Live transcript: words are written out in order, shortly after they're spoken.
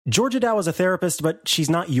Georgia Dow is a therapist, but she's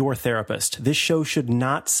not your therapist. This show should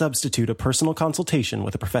not substitute a personal consultation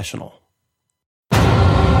with a professional.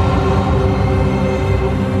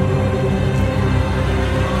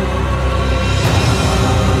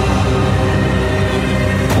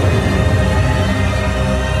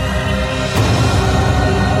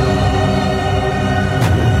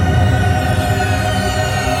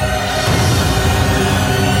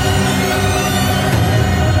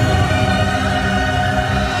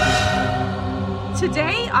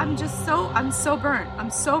 I'm so burnt. I'm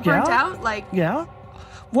so burnt out. Yeah.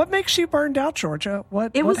 What makes you burned out, Georgia?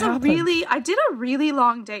 What happened? I did a really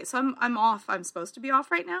long day. So I'm off. I'm supposed to be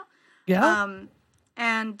off right now. Yeah.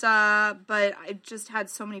 But I just had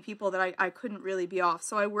so many people that I couldn't really be off.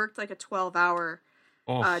 So I worked like a 12-hour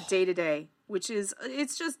day to day, which is,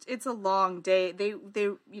 it's a long day. They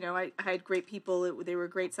I had great people. They were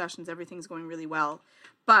great sessions. Everything's going really well,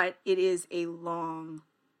 but it is a long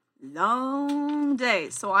day.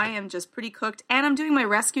 So I am just pretty cooked, and I'm doing my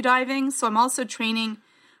rescue diving. So I'm also training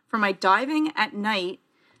for my diving at night,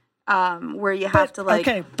 where you have to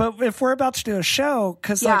Okay, but if we're about to do a show,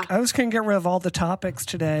 because I was going to get rid of all the topics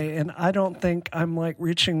today, and I don't think I'm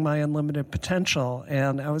reaching my unlimited potential,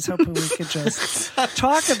 and I was hoping we could just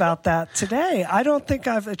talk about that today. I don't think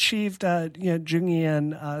I've achieved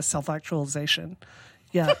Jungian self-actualization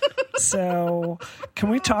yet. So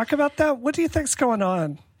can we talk about that? What do you think's going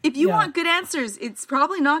on? If you want good answers, it's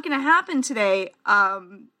probably not going to happen today.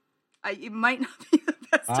 It might not be the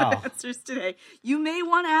best of answers today. You may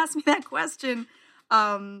want to ask me that question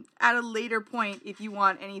at a later point if you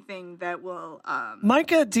want anything that will...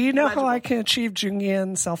 Micah, do you know how I can achieve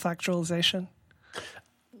Jungian self-actualization?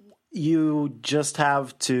 You just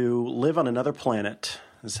have to live on another planet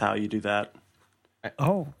is how you do that.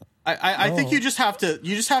 I think you just have to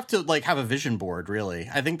have a vision board, really.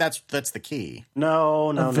 I think that's the key.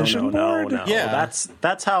 No. Yeah.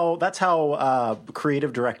 That's how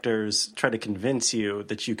creative directors try to convince you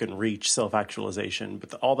that you can reach self-actualization.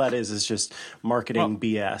 But all that is just marketing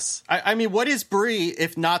BS. I mean, what is Brie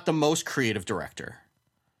if not the most creative director?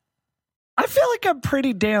 I feel like I'm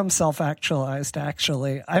pretty damn self-actualized,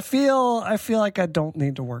 actually. I feel like I don't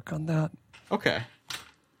need to work on that. Okay.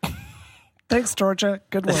 Thanks, Georgia.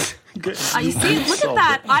 Good work. You see, look at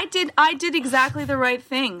that. I did exactly the right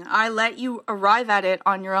thing. I let you arrive at it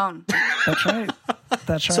on your own. That's right.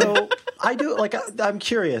 So I'm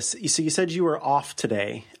curious. So you said you were off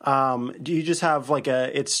today. Do you just have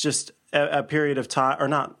it's just a period of time, or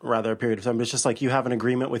not rather a period of time, but it's just like you have an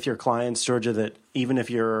agreement with your clients, Georgia, that even if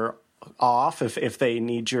you're off, if they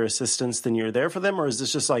need your assistance, then you're there for them? Or is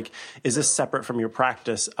this just is this separate from your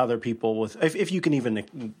practice? Other people if you can even,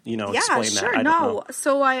 explain sure. that. I don't know.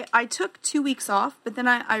 So I took 2 weeks off, but then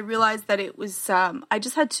I realized that it was, I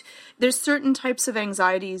just had there's certain types of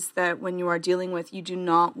anxieties that when you are dealing with, you do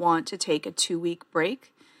not want to take a 2-week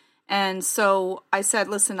break. And so I said,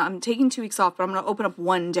 listen, I'm taking 2 weeks off, but I'm going to open up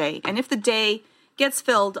one day. And if the day gets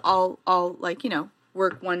filled, I'll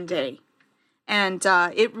work one day. And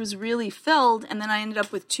it was really filled, and then I ended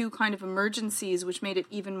up with 2 kind of emergencies, which made it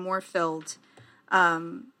even more filled.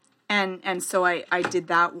 And so I did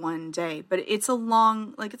that one day. But it's a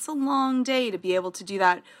long day to be able to do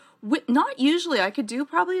that. Not usually. I could do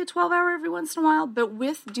probably a 12-hour every once in a while, but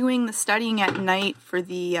with doing the studying at night for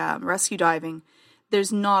the rescue diving,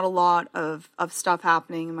 there's not a lot of stuff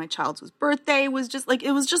happening. And my child's birthday was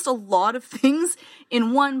it was just a lot of things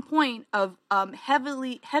in one point of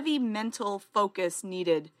heavy mental focus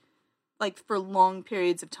needed, for long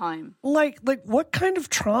periods of time. What kind of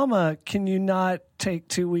trauma can you not take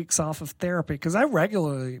 2 weeks off of therapy? Because I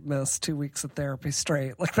regularly miss 2 weeks of therapy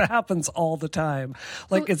straight. That happens all the time.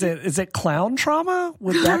 Is it clown trauma?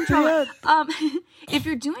 Would that be it? If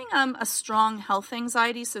you're doing a strong health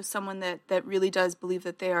anxiety, so someone that really does believe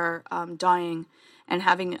that they are dying and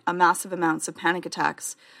having massive amounts of panic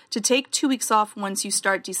attacks, to take 2 weeks off once you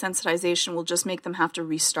start desensitization will just make them have to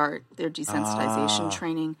restart their desensitization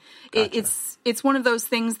training. Gotcha. It's one of those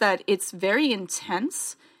things that it's very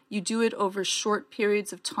intense. You do it over short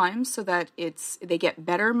periods of time so that they get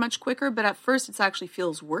better much quicker, but at first it actually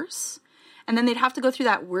feels worse. And then they'd have to go through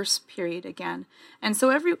that worse period again. And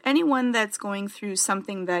so anyone that's going through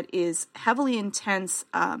something that is heavily intense,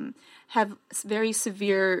 have very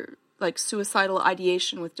severe suicidal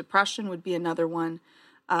ideation with depression would be another one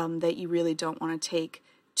that you really don't want to take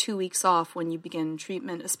 2 weeks off when you begin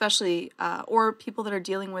treatment, especially, or people that are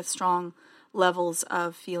dealing with strong levels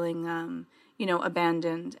of feeling,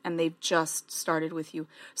 abandoned and they've just started with you.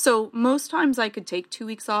 So most times I could take 2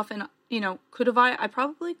 weeks off and, could have I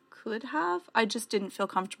probably could have. I just didn't feel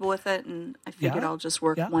comfortable with it and I figured I'll just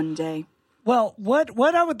work one day. Well,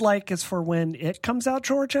 what I would like is for when it comes out,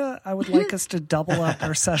 Georgia, I would like us to double up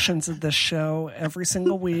our sessions of this show every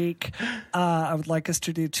single week. I would like us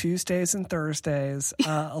to do Tuesdays and Thursdays,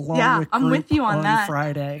 along with I'm with you on that.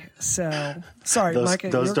 Friday. So, sorry, Micah,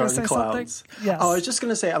 those you were going to say clowns. something? Yes. Oh, I was just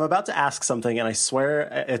going to say, I'm about to ask something, and I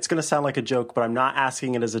swear it's going to sound like a joke, but I'm not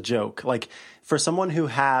asking it as a joke. Like, for someone who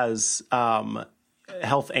has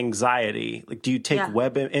health anxiety, like, do you take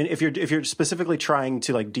WebMD? And if you're specifically trying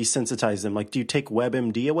to like desensitize them, like, do you take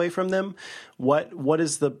WebMD away from them? What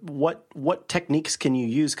techniques can you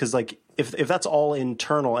use? Because like if that's all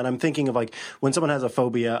internal, and I'm thinking of like when someone has a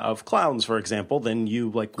phobia of clowns, for example, then you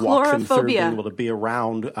like walk them through being able to be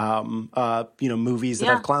around movies that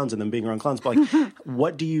have clowns in them, being around clowns. But like,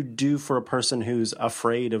 what do you do for a person who's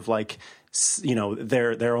afraid of like, you know,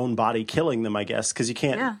 their own body killing them, I guess, because you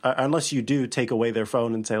can't unless you do take away their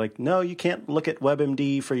phone and say like, no, you can't look at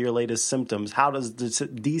WebMD for your latest symptoms. How does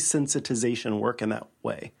desensitization work in that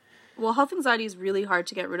way? Well, health anxiety is really hard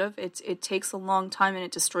to get rid of. It takes a long time and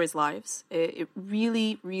it destroys lives. It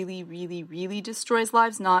really, really, really, really destroys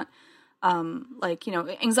lives. Not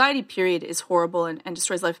anxiety period is horrible and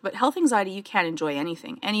destroys life. But health anxiety, you can't enjoy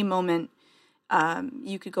anything. Any moment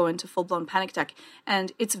you could go into full-blown panic attack.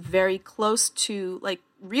 And it's very close to, like,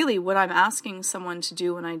 really what I'm asking someone to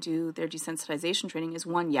do when I do their desensitization training is,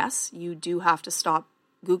 one, yes, you do have to stop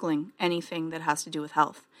Googling anything that has to do with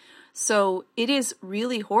health. So it is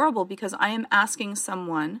really horrible because I am asking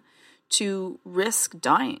someone to risk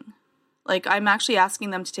dying. Like, I'm actually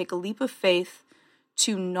asking them to take a leap of faith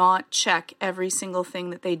to not check every single thing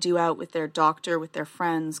that they do out with their doctor, with their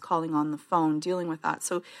friends, calling on the phone, dealing with that.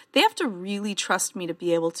 So they have to really trust me to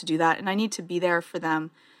be able to do that. And I need to be there for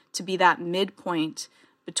them to be that midpoint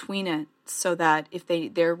between it so that if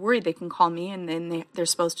they're worried, they can call me and then they're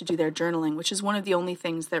supposed to do their journaling, which is one of the only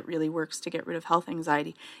things that really works to get rid of health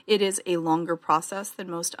anxiety. It is a longer process than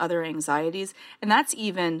most other anxieties. And it's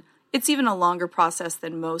even a longer process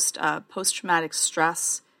than most post-traumatic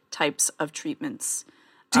stress types of treatments.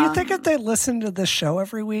 Do you think if they listened to this show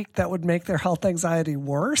every week, that would make their health anxiety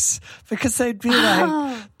worse? Because they'd be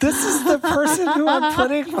like, this is the person who I'm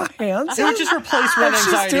putting my hands on? They would just replace one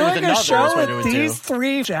anxiety with another. She's doing a show with these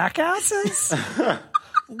three jackasses?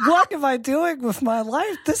 What am I doing with my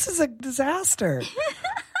life? This is a disaster.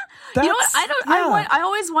 You know what? I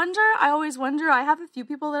always wonder. I have a few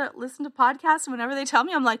people that listen to podcasts, and whenever they tell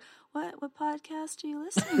me, I'm like, what podcast are you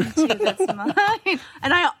listening to? That's mine.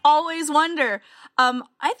 And I always wonder. I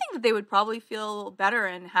think that they would probably feel better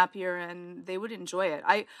and happier, and they would enjoy it.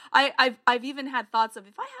 I've even had thoughts of,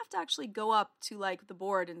 if I have to actually go up to like the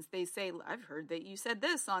board and they say, I've heard that you said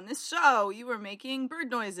this on this show. You were making bird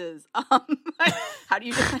noises. How do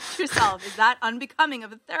you defend yourself? Is that unbecoming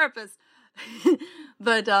of a therapist?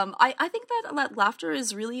 But I think that laughter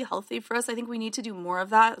is really healthy for us. I think we need to do more of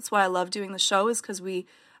that. That's why I love doing the show, is because we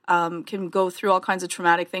can go through all kinds of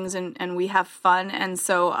traumatic things and we have fun. And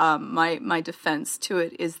so my defense to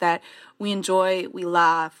it is that we enjoy, we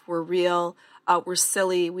laugh, we're real, we're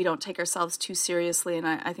silly, we don't take ourselves too seriously, and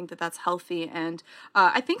I think that that's healthy. And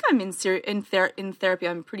I think I'm in therapy.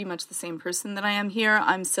 I'm pretty much the same person that I am here.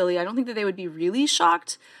 I'm silly. I don't think that they would be really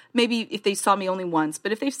shocked, maybe if they saw me only once,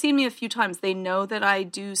 but if they've seen me a few times, they know that I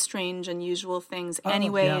do strange, unusual things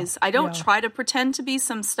anyways. I don't try to pretend to be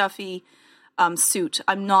some stuffy suit.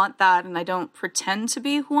 I'm not that, and I don't pretend to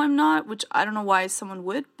be who I'm not, which I don't know why someone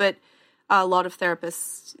would, but a lot of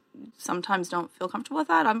therapists sometimes don't feel comfortable with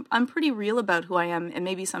that. I'm pretty real about who I am, and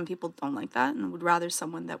maybe some people don't like that and would rather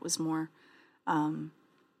someone that was more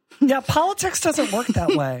politics doesn't work that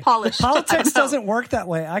way. Polished. Politics doesn't work that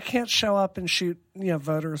way. I can't show up and shoot,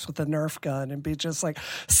 voters with a Nerf gun and be just like,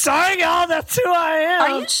 sorry, y'all, that's who I am.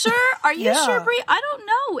 Are you sure? Are you sure, Brie? I don't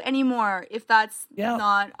know anymore if that's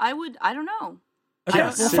not. I don't know.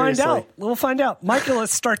 Okay, we'll find out. We'll find out. Michael,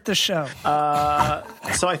 let's start the show.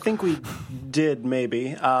 So I think we did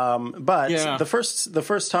maybe, but the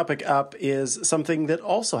first topic up is something that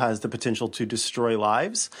also has the potential to destroy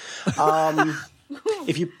lives.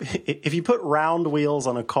 If you put round wheels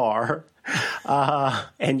on a car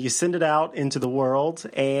and you send it out into the world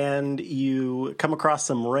and you come across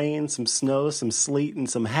some rain, some snow, some sleet, and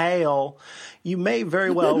some hail, you may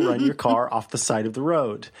very well run your car off the side of the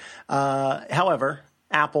road. However,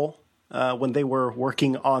 Apple, when they were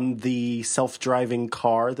working on the self-driving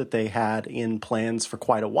car that they had in plans for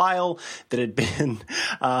quite a while, that had been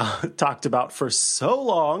talked about for so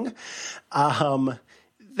long,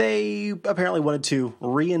 they apparently wanted to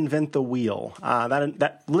reinvent the wheel.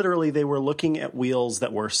 That literally they were looking at wheels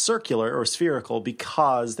that were circular or spherical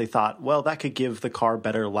because they thought, well, that could give the car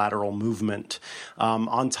better lateral movement.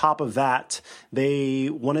 On top of that, they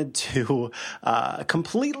wanted to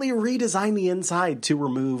completely redesign the inside to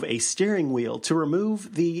remove a steering wheel, to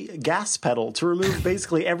remove the gas pedal, to remove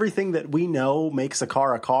basically everything that we know makes a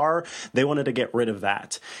car a car. They wanted to get rid of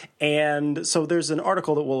that. And so there's an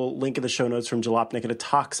article that we'll link in the show notes from Jalopnik, and it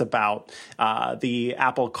talks about the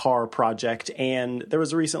Apple Car project. And there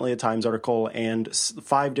was recently a Times article, and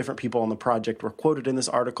 5 different people on the project were quoted in this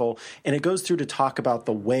article. And it goes through to talk about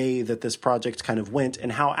the way that this project kind of went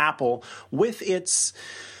and how Apple, with its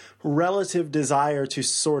relative desire to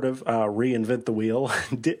sort of reinvent the wheel,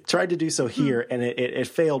 tried to do so here, and it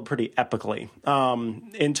failed pretty epically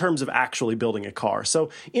in terms of actually building a car.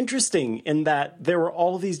 So interesting in that there were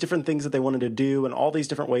all of these different things that they wanted to do and all these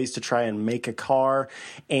different ways to try and make a car.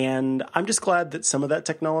 And I'm just glad that some of that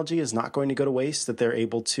technology is not going to go to waste, that they're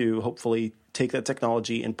able to hopefully take that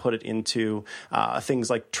technology and put it into things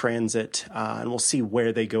like transit, and we'll see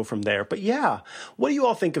where they go from there. But yeah, what do you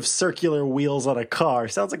all think of circular wheels on a car?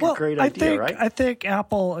 Sounds like a great idea, right? I think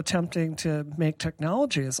Apple attempting to make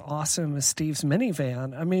technology as awesome as Steve's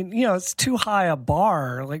minivan. I mean, it's too high a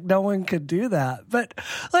bar. Like, no one could do that. But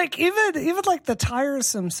like even like the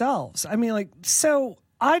tires themselves. I mean, like, so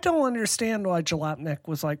I don't understand why Jalopnik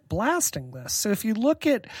was like blasting this. So if you look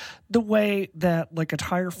at the way that like a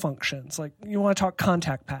tire functions, like you want to talk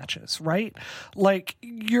contact patches, right? Like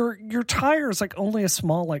your tire is like only a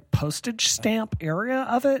small like postage stamp area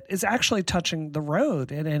of it is actually touching the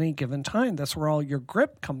road at any given time. That's where all your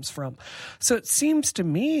grip comes from. So it seems to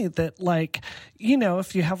me that like,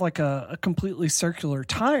 if you have like a completely circular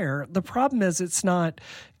tire, the problem is it's not,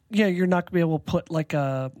 you're not going to be able to put like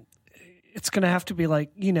it's going to have to be like,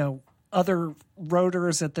 other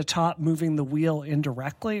rotors at the top moving the wheel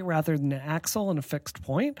indirectly rather than an axle and a fixed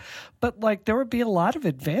point. But like there would be a lot of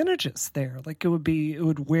advantages there. Like it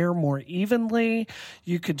would wear more evenly.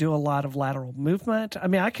 You could do a lot of lateral movement. I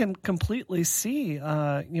mean, I can completely see,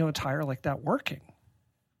 a tire like that working.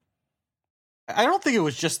 I don't think it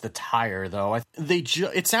was just the tire though.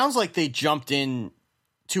 It sounds like they jumped in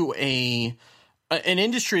to an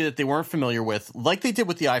industry that they weren't familiar with, like they did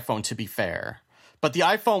with the iPhone, to be fair. But the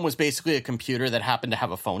iPhone was basically a computer that happened to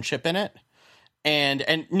have a phone chip in it. And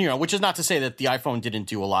which is not to say that the iPhone didn't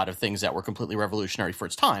do a lot of things that were completely revolutionary for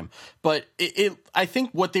its time. But I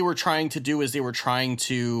think what they were trying to do is they were trying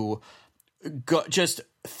to just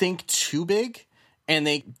think too big, and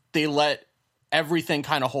they let everything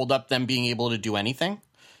kind of hold up them being able to do anything.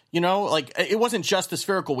 Like it wasn't just the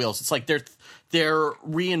spherical wheels. It's like they're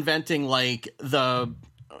reinventing like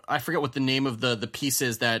I forget what the name of the piece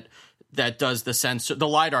is that does the sensor, the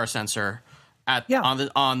LiDAR sensor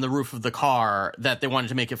on the roof of the car, that they wanted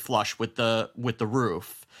to make it flush with the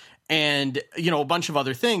roof, and a bunch of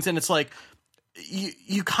other things. And it's like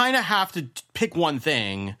you kind of have to pick one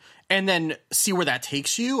thing and then see where that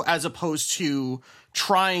takes you, as opposed to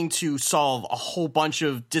trying to solve a whole bunch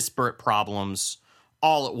of disparate problems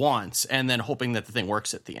all at once and then hoping that the thing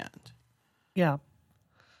works at the end. Yeah.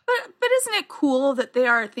 But isn't it cool that they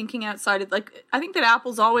are thinking outside of, like, I think that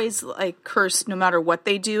Apple's always like cursed no matter what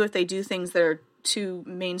they do. If they do things that are too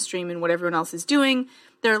mainstream in what everyone else is doing,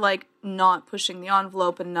 they're like not pushing the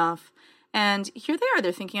envelope enough. And here they are,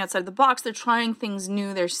 they're thinking outside the box. They're trying things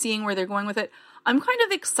new. They're seeing where they're going with it. I'm kind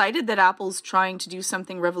of excited that Apple's trying to do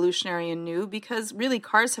something revolutionary and new, because really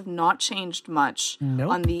cars have not changed much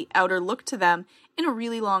on the outer look to them in a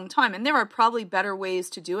really long time. And there are probably better ways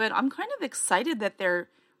to do it. I'm kind of excited that they're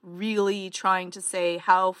really trying to say,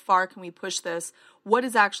 how far can we push this? What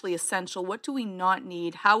is actually essential? What do we not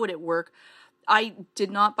need? How would it work? I did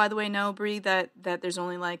not, by the way, know, Brie, that there's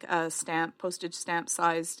only like a postage stamp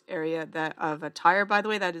sized area of a tire, by the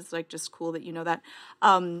way. That is like just cool that you know that.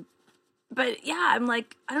 But yeah, I'm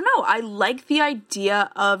like, I don't know. I like the idea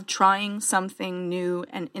of trying something new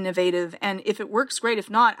and innovative. And if it works, great. If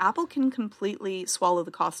not, Apple can completely swallow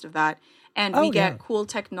the cost of that. And we get cool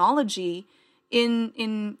technology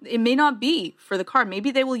in it may not be for the car.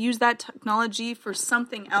 Maybe they will use that technology for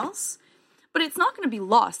something else, but it's not going to be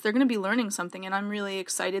lost. They're going to be learning something. And I'm really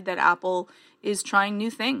excited that Apple is trying new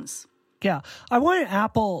things. Yeah. I want an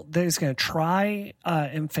Apple that is going to try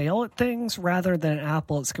and fail at things rather than an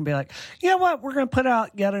Apple that's going to be like, you know what, we're going to put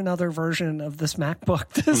out yet another version of this MacBook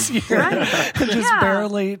this year and just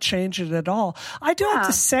barely change it at all. I do have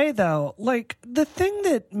to say, though, like the thing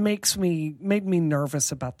that made me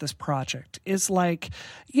nervous about this project is like,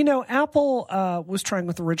 you know, Apple was trying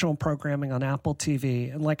with original programming on Apple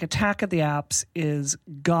TV, and like Attack of the Apps is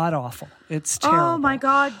god-awful. It's terrible. Oh, my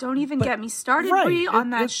God. Don't even get me started, Brie,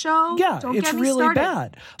 on that show. Yeah, Don't it's get me really started.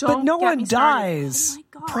 bad. Don't but no get one me started. dies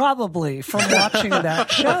Oh probably from watching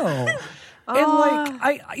that show. And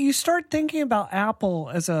like, you start thinking about Apple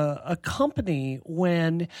as a company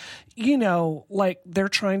when, you know, like they're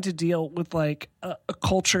trying to deal with like a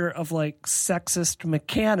culture of like sexist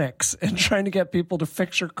mechanics and trying to get people to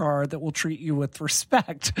fix your car that will treat you with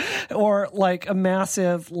respect, or like a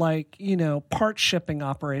massive, like, you know, part shipping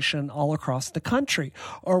operation all across the country,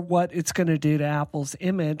 or what it's going to do to Apple's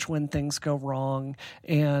image when things go wrong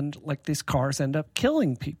and like these cars end up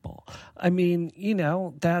killing people. I mean, you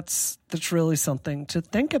know, that's really something to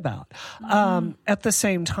think about. At the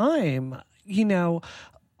same time,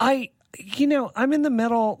 I'm in the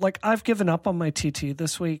middle. Like, I've given up on my TT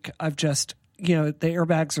this week. I've just, you know, the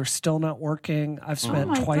airbags are still not working. I've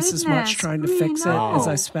spent twice as much trying to fix it as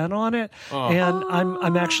I spent on it. And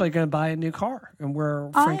I'm actually going to buy a new car. And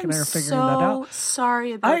Frank and I are figuring that out.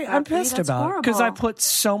 Sorry about that. I'm pissed about it because I put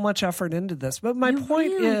so much effort into this. But my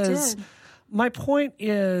point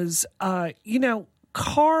is, you know,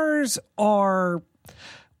 cars are,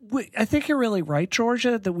 I think you're really right,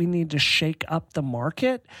 Georgia, that we need to shake up the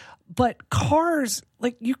market. But cars,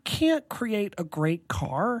 like, you can't create a great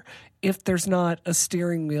car if there's not a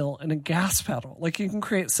steering wheel and a gas pedal. Like, you can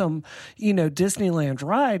create some, you know, Disneyland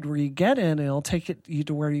ride where you get in and it'll take you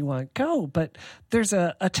to where you want to go. But there's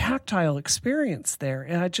a tactile experience there.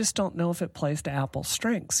 And I just don't know if it plays to Apple's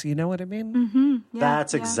strengths. You know what I mean? Mm-hmm. Yeah,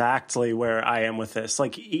 That's exactly where I am with this.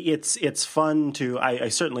 Like, it's fun to, I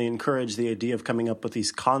certainly encourage the idea of coming up with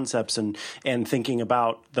these concepts and thinking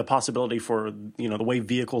about the possibility for, you know, the way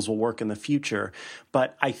vehicles will work in the future.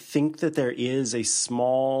 But I think that there is a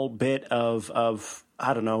small bit of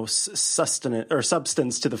I don't know, sustenance or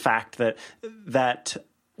substance to the fact that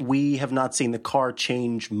we have not seen the car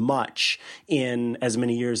change much in as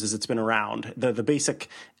many years as it's been around. The basic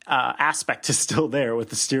aspect is still there with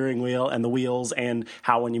the steering wheel and the wheels, and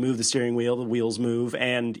how when you move the steering wheel, the wheels move,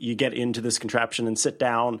 and you get into this contraption and sit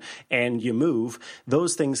down and you move.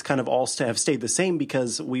 Those things kind of all have stayed the same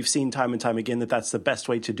because we've seen time and time again that that's the best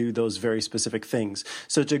way to do those very specific things.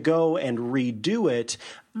 So to go and redo it,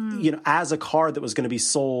 you know, as a car that was going to be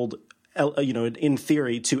sold, you know, in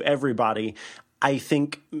theory to everybody, I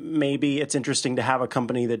think maybe it's interesting to have a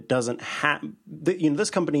company that doesn't have, you know, this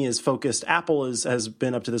company is focused, Apple has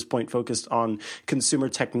been up to this point focused on consumer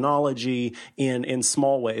technology in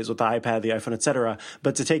small ways with the iPad, the iPhone, et cetera.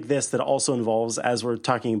 But to take this that also involves, as we're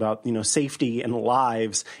talking about, you know, safety and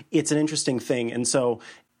lives, it's an interesting thing. And so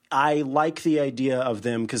I like the idea of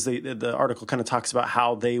them because the article kind of talks about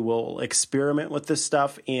how they will experiment with this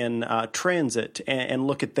stuff in transit and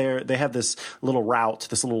look at they have this little route,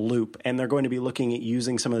 this little loop, and they're going to be looking at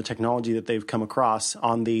using some of the technology that they've come across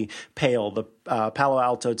on the Palo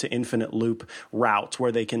Alto to Infinite Loop route,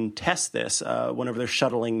 where they can test this whenever they're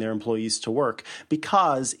shuttling their employees to work,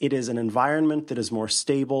 because it is an environment that is more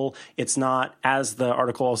stable. It's not, as the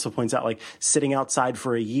article also points out, like sitting outside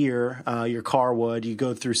for a year, your car would. You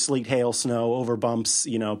go through sleet, hail, snow, over bumps.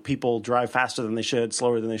 You know, people drive faster than they should,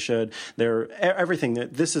 slower than they should. Everything.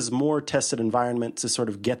 This is more tested environment to sort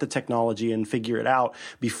of get the technology and figure it out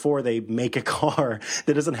before they make a car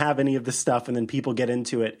that doesn't have any of this stuff, and then people get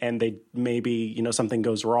into it and they maybe, you know, something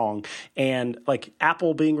goes wrong. And like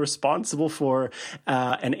Apple being responsible for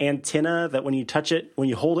an antenna that when you touch it, when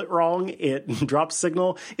you hold it wrong, it drops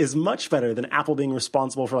signal, is much better than Apple being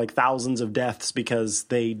responsible for like thousands of deaths because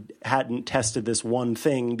they hadn't tested this one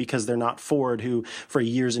thing, because they're not Ford, who for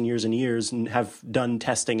years and years and years have done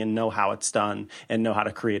testing and know how it's done and know how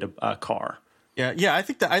to create a car. Yeah, I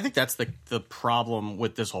think that's the problem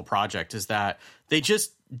with this whole project, is that they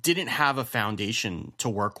just didn't have a foundation to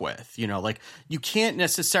work with. You know, like you can't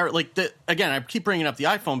necessarily again, I keep bringing up the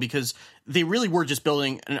iPhone because they really were just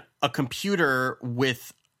building a computer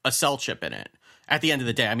with a cell chip in it. At the end of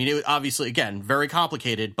the day, I mean, it was obviously, again, very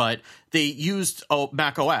complicated, but they used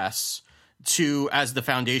Mac OS as the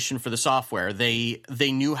foundation for the software. They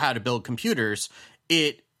knew how to build computers.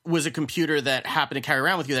 It was a computer that happened to carry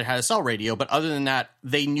around with you that had a cell radio, but other than that,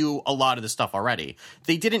 they knew a lot of the stuff already.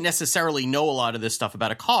 They didn't necessarily know a lot of this stuff about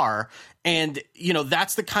a car, and, you know,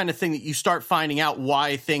 that's the kind of thing that you start finding out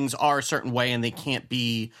why things are a certain way and they can't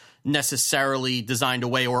be necessarily designed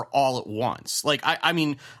away or all at once. Like, I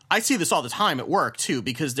mean, I see this all the time at work too,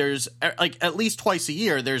 because there's like at least twice a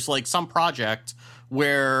year, there's like some project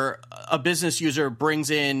where a business user brings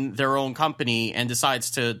in their own company and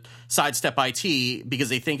decides to sidestep IT because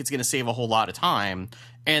they think it's going to save a whole lot of time.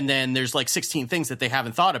 And then there's like 16 things that they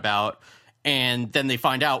haven't thought about. And then they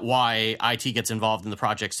find out why IT gets involved in the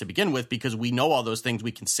projects to begin with, because we know all those things.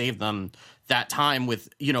 We can save them that time with,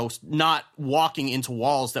 you know, not walking into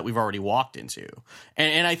walls that we've already walked into.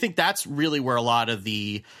 And I think that's really where a lot of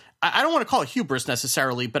the, I don't want to call it hubris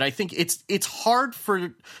necessarily, but I think it's hard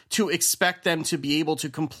to expect them to be able to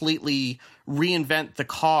completely reinvent the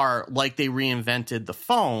car like they reinvented the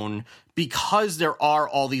phone, because there are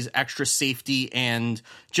all these extra safety and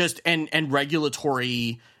just and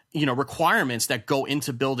regulatory, you know, requirements that go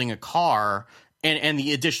into building a car, and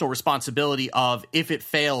the additional responsibility of if it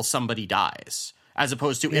fails, somebody dies, as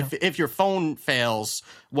opposed to if your phone fails,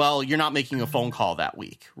 well, you're not making a phone call that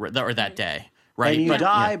week or that day. Right. And you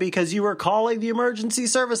die because you were calling the emergency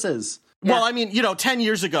services. Yeah. Well, I mean, you know, 10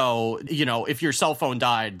 years ago, you know, if your cell phone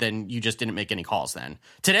died, then you just didn't make any calls then.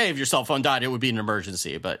 Today, if your cell phone died, it would be an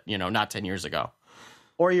emergency, but, you know, not 10 years ago.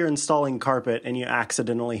 Or you're installing carpet and you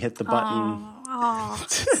accidentally hit the button. Oh,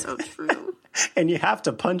 so true. And you have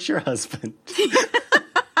to punch your husband.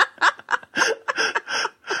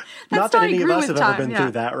 Not that any of us have ever been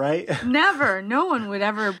through that, right? Never. No one would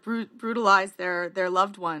ever brutalize their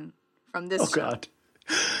loved one from this show. God.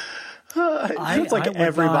 It feels like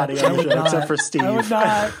everybody on the show except for Steve.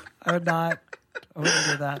 I would not. I wouldn't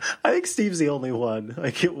do that. I think Steve's the only one.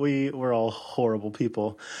 Like we're all horrible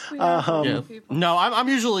people. People. No, I'm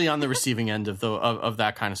usually on the receiving end of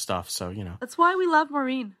that kind of stuff. So, you know, that's why we love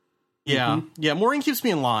Maureen. Yeah, yeah. Maureen keeps me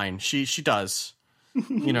in line. She does.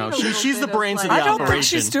 You know, she's the brains of the operation. operation. I don't think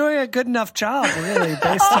she's doing a good enough job, really,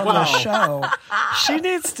 based on the show. She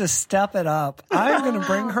needs to step it up. I'm going to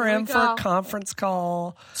bring her in for a conference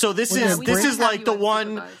call. So this is like the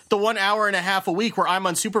 1 hour and a half a week where I'm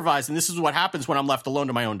unsupervised, and this is what happens when I'm left alone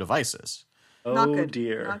to my own devices. Oh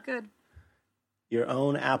dear, not good. Your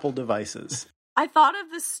own Apple devices. I thought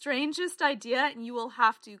of the strangest idea, and you will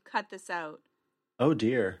have to cut this out. Oh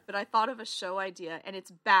dear. But I thought of a show idea, and it's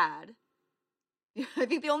bad. I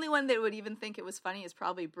think the only one that would even think it was funny is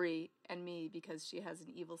probably Brie and me, because she has an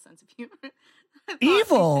evil sense of humor.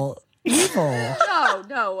 Evil?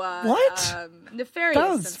 No. What? Nefarious. That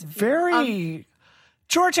was sense of very... humor.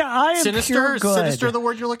 Georgia, I am sinister, pure good. Sinister, the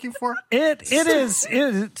word you're looking for? It is,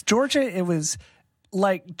 Georgia, it was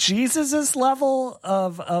like Jesus's level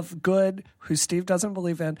of good, who Steve doesn't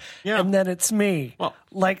believe in, and then it's me. Well,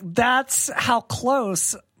 like, that's how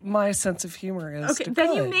close my sense of humor is. Okay,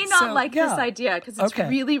 then you may not like this idea, because it's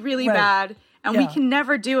really, really bad, and we can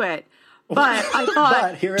never do it. But I thought,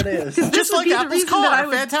 but here it is. Just like Apple's car,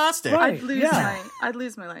 fantastic. I'd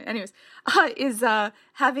lose my line. Anyways, is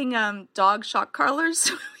having dog shock collars.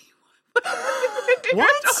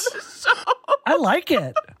 What? I like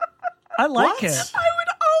it. I like it. I would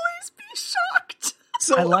always be shocked.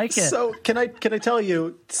 So, I like it. So can I tell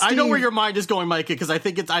you? Steve, I know where your mind is going, Micah, because I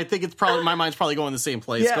think it's probably my mind's probably going the same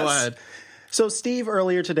place. Yes. Go ahead. So Steve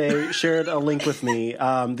earlier today shared a link with me.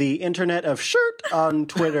 The Internet of Shirt on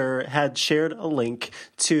Twitter had shared a link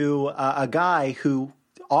to a guy who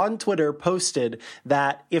on Twitter posted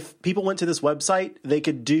that if people went to this website, they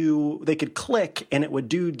could click and it would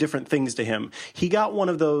do different things to him. He got one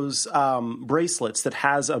of those bracelets that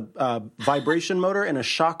has a vibration motor and a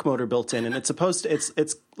shock motor built in, and it's supposed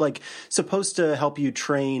to help you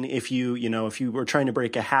train if you were trying to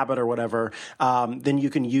break a habit or whatever. Then you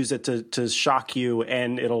can use it to shock you,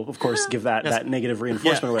 and it'll of course give that negative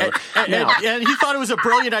reinforcement or whatever. And he thought it was a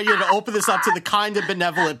brilliant idea to open this up to the kind and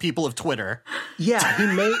benevolent people of Twitter. Yeah,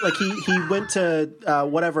 he went to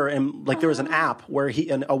whatever, and like there was an app where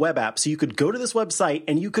a web app, so you could go to this website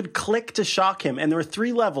and you could click to shock him. And there were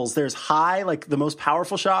 3 levels. There's high, like the most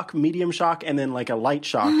powerful shock, medium shock, and then like a light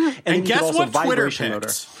shock. And then guess also what Twitter vibration picked?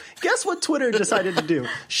 motor. Guess what Twitter decided to do?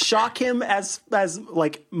 Shock him as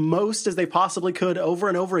like most as they possibly could over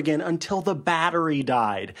and over again until the battery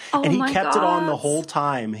died. And he kept it on the whole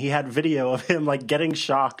time. He had video of him like getting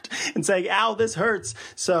shocked and saying, "Ow, this hurts."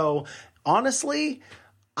 So honestly,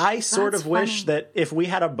 I sort of wish that if we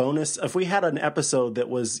had an episode that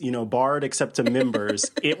was, barred except to members,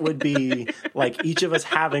 it would be like each of us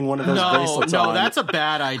having one of those bracelets on. No, that's a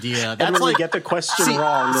bad idea. That's and when like, we get the question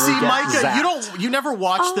wrong, then we get Micah, zapped. you never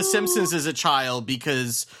watched The Simpsons as a child,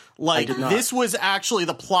 because like this was actually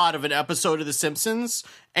the plot of an episode of The Simpsons,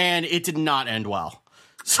 and it did not end well.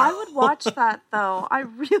 So, I would watch that, though. I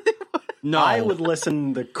really would. No, I would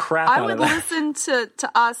listen the crap out of that. I would listen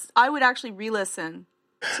to us. I would actually re-listen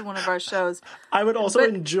to one of our shows. I would also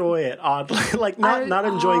enjoy it oddly, like not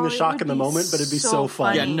enjoying the shock in the moment, but it'd be so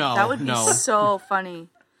fun. Yeah, no, that would be so funny.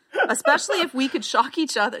 Especially if we could shock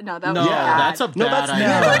each other. No, that would be bad. That's a bad idea.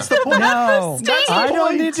 That's the point. No, I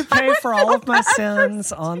don't need to pay for all of my bad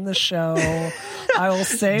sins on the show. I will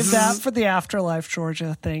save that for the afterlife,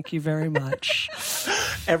 Georgia. Thank you very much.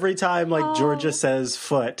 Every time Georgia says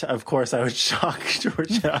foot, of course I would shock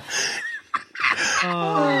Georgia.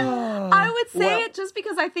 I would say it just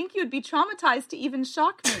because I think you'd be traumatized to even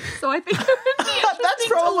shock me. So I think it would be interesting. That's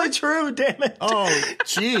probably true, damn it. Oh,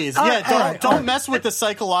 jeez. Yeah, don't mess with the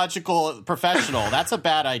psychological professional. That's a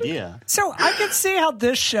bad idea. So I can see how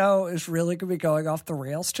this show is really going to be going off the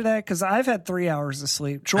rails today because I've had 3 hours of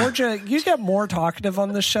sleep. Georgia, you get more talkative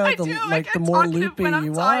on the show the more loopy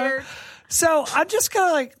you are. So I'm just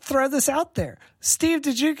going to throw this out there. Steve,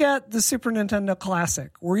 did you get the Super Nintendo Classic?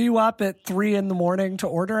 Were you up at 3 a.m. to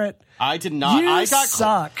order it? I did not. I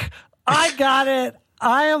suck. I got it.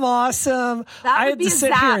 I am awesome. I had to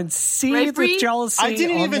sit here and seethe with jealousy. I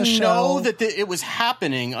didn't even know that it was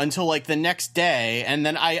happening until the next day, and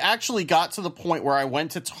then I actually got to the point where I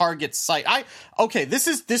went to Target's site. This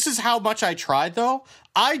is how much I tried though.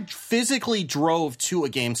 I physically drove to a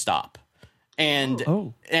GameStop. And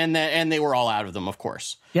they were all out of them, of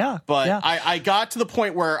course. Yeah. But yeah. I got to the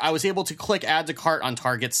point where I was able to click add to cart on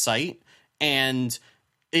Target's site, and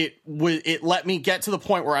it let me get to the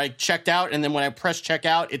point where I checked out, and then when I pressed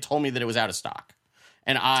checkout, it told me that it was out of stock.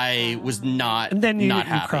 And I was not And then you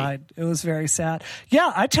happy. cried. It was very sad.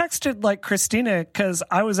 Yeah, I texted Christina because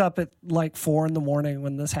I was up at 4 a.m.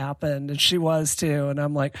 when this happened, and she was too. And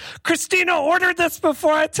I'm like, Christina, order this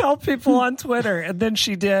before I tell people on Twitter. And then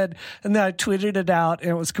she did, and then I tweeted it out, and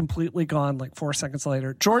it was completely gone 4 seconds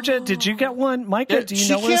later. Georgia, did you get one? Micah, do you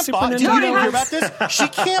know what a Super Nintendo is? Do you hear about this? She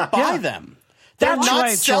can't buy them. They're not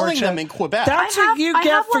selling them in Quebec. That's what you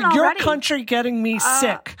get for your country getting me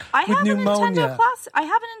sick with pneumonia. I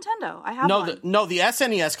have a Nintendo. I have one. No, the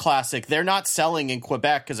SNES Classic, they're not selling in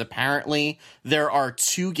Quebec because apparently there are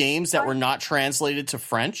 2 games that were not translated to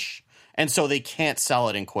French, and so they can't sell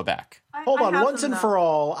it in Quebec. Hold on, once and for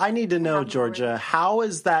all, I need to know, Georgia, how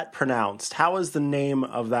is that pronounced? How is the name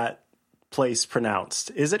of that place pronounced?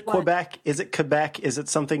 Is it Quebec? Is it Quebec? Is it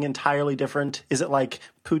something entirely different? Is it like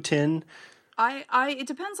Putin? It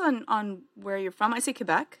depends on where you're from. I say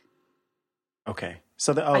Quebec. Okay.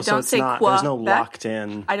 So there's no locked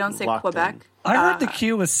in. I don't say Quebec. I heard the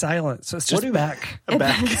Q was silent, so it's just Beck.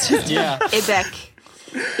 Yeah.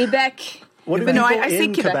 Quebec. What do people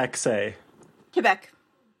in Quebec say? Quebec.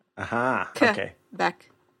 Aha. Okay.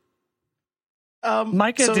 Quebec.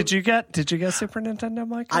 Micah, did you get Super Nintendo,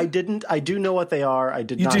 Micah? I didn't. I do know what they are. I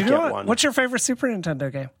did not get one. What's your favorite Super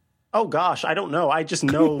Nintendo game? Oh gosh, I don't know. I just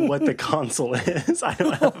know what the console is. I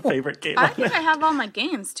don't have a favorite game. I think I have all my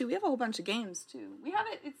games too. We have a whole bunch of games too. We have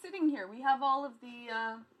it. It's sitting here. We have all of the.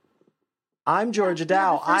 I'm Georgia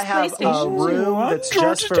Dow. I have a room that's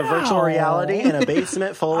just for virtual reality and a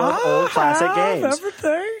basement full of old classic games.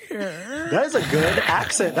 Everything here. That is a good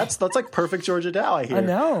accent. That's like perfect Georgia Dow, I hear. I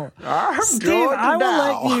know. Steve, I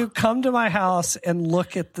will let you come to my house and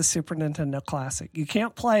look at the Super Nintendo Classic. You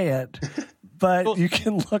can't play it. But you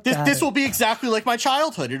can look at it. This will be exactly like my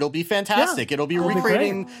childhood. It'll be fantastic. Yeah, it'll be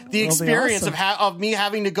recreating the experience of me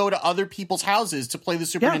having to go to other people's houses to play the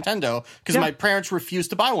Super Nintendo because my parents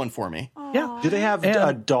refused to buy one for me. Yeah. Do they have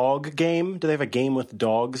a dog game? Do they have a game with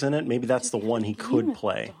dogs in it? Maybe that's the one he could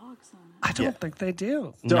play. I don't think they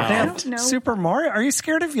do. No. They have Super Mario. Are you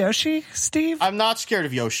scared of Yoshi, Steve? I'm not scared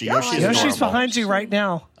of Yoshi. Yoshi's behind you right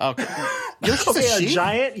now. Okay. A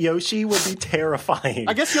giant Yoshi would be terrifying.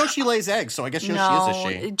 I guess Yoshi lays eggs, so I guess Yoshi is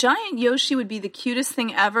a she. Giant Yoshi would be the cutest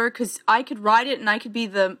thing ever because I could ride it and I could be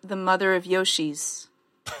the mother of Yoshis.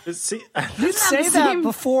 See, you say that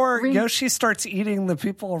before Yoshi starts eating the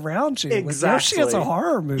people around you. Exactly. Yoshi is a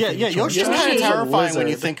horror movie. Yeah, Yoshi's kind of terrifying when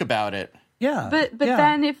you think about it. Yeah, but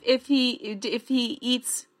then if he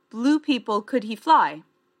eats blue people, could he fly?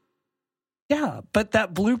 Yeah, but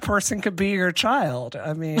that blue person could be your child.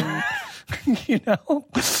 I mean,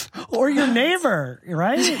 or your neighbor,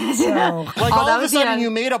 right? So, all of a sudden, you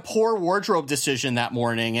made a poor wardrobe decision that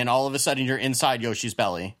morning, and all of a sudden, you're inside Yoshi's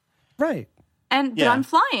belly. Right. But I'm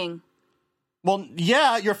flying. Well,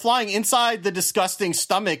 yeah, you're flying inside the disgusting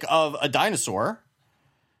stomach of a dinosaur.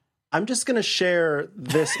 I'm just going to share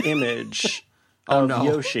this image of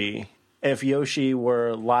Yoshi if Yoshi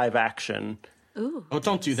were live action. Ooh. Oh,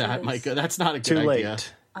 don't do that, Micah. That's not a good idea. Too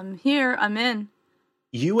late. I'm here. I'm in.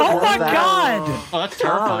 You would my God! Oh, that's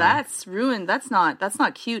terrifying. Oh, that's ruined. That's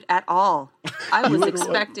not cute at all. I was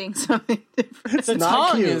expecting something different. The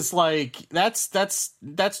tongue is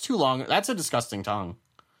that's too long. That's a disgusting tongue.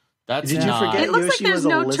 That's Did you forget It looks Yoshi like there's was a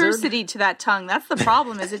no lizard? tersity to that tongue. That's the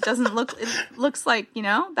problem. Is it doesn't look? It looks like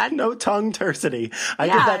that. No tongue tersity. I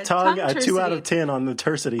Yeah, give that tongue tongue a 2 out of tersity. 10 on the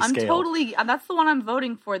tersity I'm scale. totally. That's the one I'm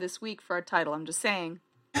voting for this week for a title. I'm just saying.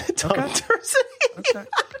 Tongue tersity. Okay.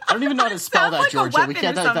 I don't even know how to spell Sounds that, like a Georgia. We weapon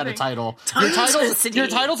can't or have that a something. title. Tongue-twisty. Your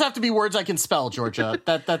titles have to be words I can spell, Georgia.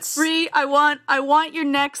 That's Bree, I want your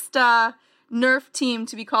next Nerf team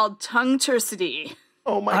to be called Tongue Tersity.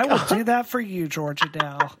 Oh my I god. will do that for you, Georgia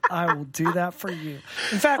Dow. I will do that for you.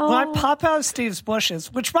 In fact, when I pop out of Steve's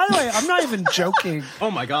bushes, which, by the way, I'm not even joking. oh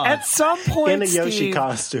my god. At some point, In a Yoshi Steve,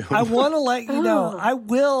 costume. I want to let you know, I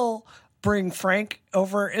will bring Frank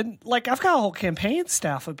over, and like I've got a whole campaign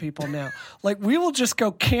staff of people now. Like we will just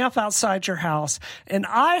go camp outside your house, and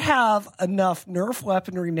I have enough Nerf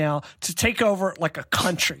weaponry now to take over like a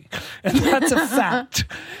country, and that's a fact.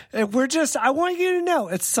 And I want you to know,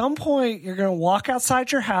 at some point you're going to walk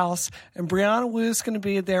outside your house, and Brianna Wu's going to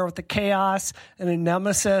be there with the chaos and a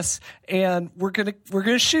nemesis, and we're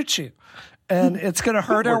gonna shoot you, and it's going to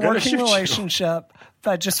hurt our gonna working shoot you. relationship. But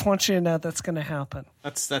I just want you to know that's going to happen.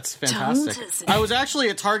 That's fantastic. I was actually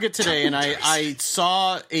at Target today, and I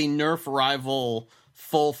saw a Nerf rival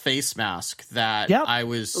full face mask that Yep. I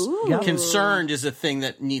was Yep. concerned is a thing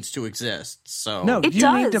that needs to exist. So No, It you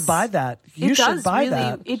does. need to buy that. You It should does buy really,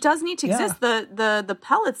 that. It does need to Yeah. exist. The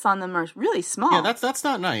pellets on them are really small. yeah, that's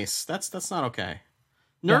not nice. That's not okay.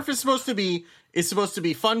 Nerf is supposed to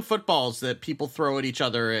be fun footballs that people throw at each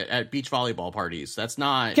other at beach volleyball parties. That's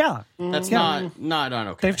not. Yeah. That's Yeah. not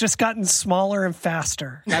okay. They've just gotten smaller and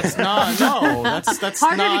faster. That's not. No, that's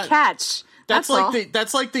harder not. to catch. That's all.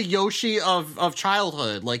 like the Yoshi of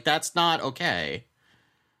childhood. Like that's not okay.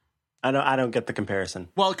 I don't get the comparison.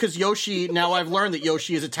 Well, because Yoshi, now I've learned that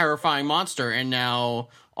Yoshi is a terrifying monster, and now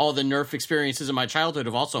all the Nerf experiences in my childhood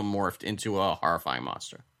have also morphed into a horrifying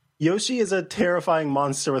monster. Yoshi is a terrifying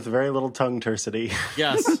monster with very little tongue tersity.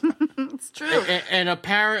 Yes. It's true. And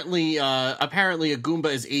apparently a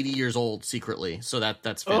Goomba is 80 years old secretly, so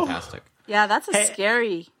that's fantastic. Yeah, that's a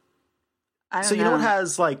scary. I don't So you know what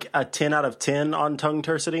has like a 10 out of 10 on tongue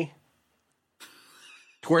tersity?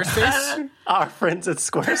 Squarespace? Our friends at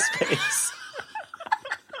Squarespace.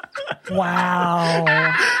 Wow.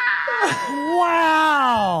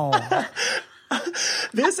 Wow.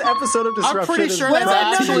 This episode of Disruption I'm pretty is sure that's no,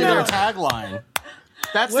 actually no. their tagline.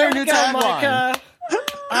 That's Way their to new go, tagline. Micah.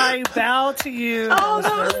 I bow to you. Oh,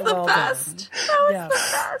 that was very the well done. best. That was Yeah. the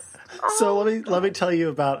best. So let me tell you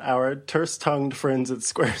about our terse-tongued friends at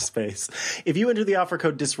Squarespace. If you enter the offer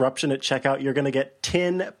code DISRUPTION at checkout, you're going to get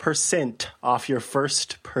 10% off your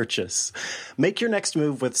first purchase. Make your next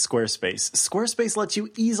move with Squarespace. Squarespace lets you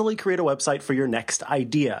easily create a website for your next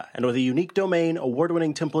idea. And with a unique domain,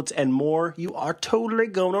 award-winning templates, and more, you are totally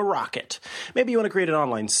going to rock it. Maybe you want to create an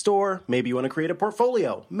online store. Maybe you want to create a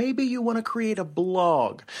portfolio. Maybe you want to create a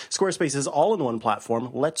blog. Squarespace's all-in-one platform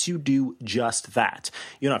lets you do just that.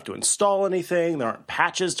 You don't have to install anything. There aren't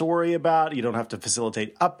patches to worry about. You don't have to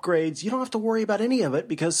facilitate upgrades. You don't have to worry about any of it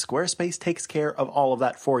because Squarespace takes care of all of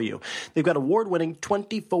that for you. They've got award-winning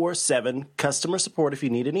 24/7 customer support if you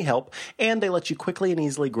need any help, and they let you quickly and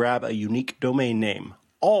easily grab a unique domain name.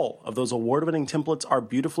 All of those award-winning templates are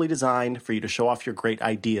beautifully designed for you to show off your great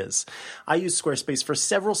ideas. I use Squarespace for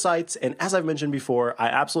several sites, and as I've mentioned before, I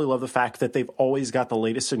absolutely love the fact that they've always got the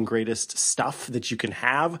latest and greatest stuff that you can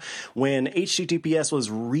have. When HTTPS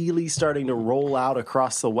was really starting to roll out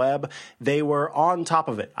across the web, they were on top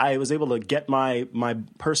of it. I was able to get my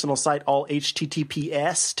personal site all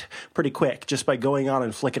HTTPS'd pretty quick just by going on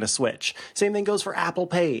and flicking a switch. Same thing goes for Apple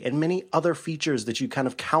Pay and many other features that you kind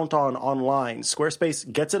of count on online. Squarespace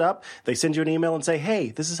gets it up. They send you an email and say, hey,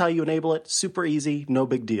 this is how you enable it. Super easy, no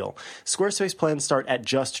big deal. Squarespace plans start at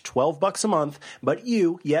just $12 a month, but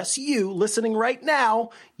you, yes, you, listening right now,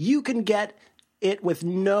 you can get it with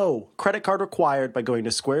no credit card required by going to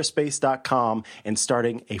squarespace.com and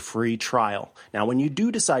starting a free trial. Now, when you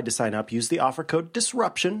do decide to sign up, use the offer code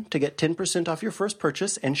DISRUPTION to get 10% off your first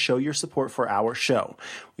purchase and show your support for our show.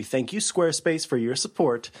 We thank you, Squarespace, for your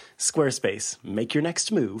support. Squarespace, make your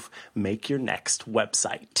next move, make your next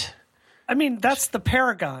website. I mean, that's the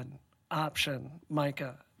Paragon option,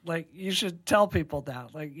 Micah. Like, you should tell people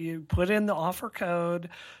that. Like, you put in the offer code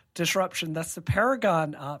Disruption. That's the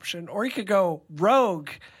Paragon option. Or you could go rogue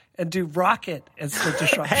and do Rocket as the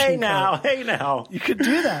disruption. Hey now. You could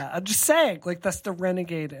do that. I'm just saying, like, that's the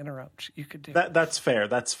renegade interrupt you could do. That's fair.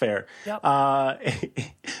 Yep.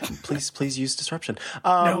 Please use disruption.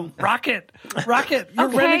 No, Rocket,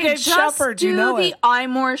 you're Okay, renegade just shepherd. do You know the it.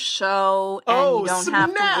 iMore show, and you don't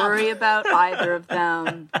have to worry about either of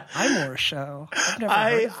them. iMore show. I've never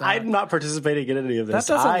heard of that. I'm not participating in any of this.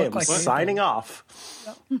 That doesn't I look am like signing off.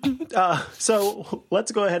 So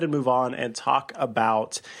let's go ahead and move on and talk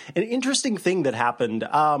about an interesting thing that happened.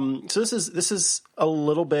 So this is a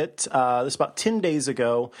little bit. This is about 10 days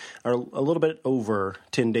ago, or a little bit over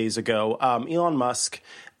 10 days ago. Elon Musk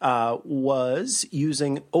was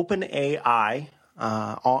using OpenAI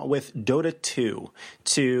with Dota 2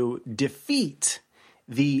 to defeat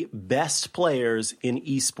the best players in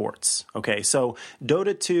esports. Okay, so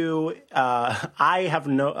Dota 2, I have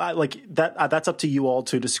that's up to you all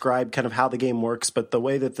to describe kind of how the game works, but the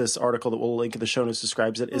way that this article that we'll link in the show notes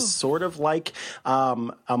describes it is sort of like a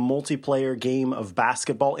multiplayer game of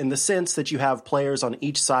basketball, in the sense that you have players on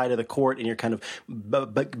each side of the court and you're kind of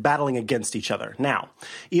battling against each other. Now,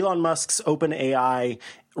 Elon Musk's OpenAI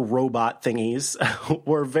robot thingies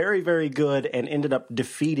were very, very good and ended up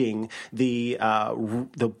defeating the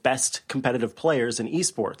best competitive players in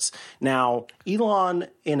esports. Now, Elon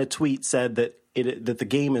in a tweet said that the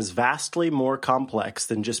game is vastly more complex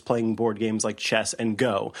than just playing board games like chess and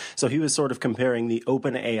Go. So he was sort of comparing the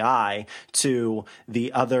OpenAI to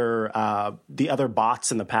the other bots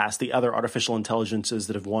in the past, the other artificial intelligences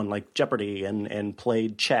that have won like Jeopardy and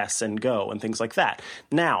played chess and Go and things like that.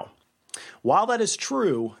 Now, while that is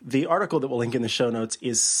true, the article that we'll link in the show notes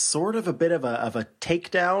is sort of a bit of a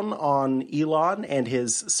takedown on Elon and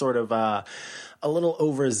his sort of a little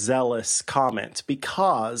overzealous comment,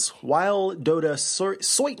 because while Dota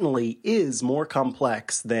certainly is more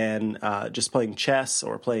complex than just playing chess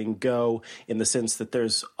or playing Go, in the sense that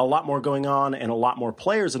there's a lot more going on and a lot more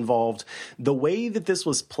players involved, the way that this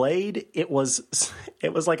was played, it was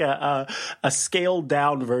like a scaled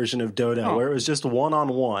down version of Dota, where it was just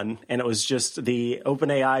one-on-one, and it was just the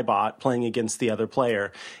OpenAI bot playing against the other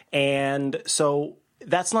player. And so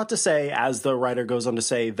that's not to say, as the writer goes on to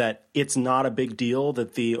say, that it's not a big deal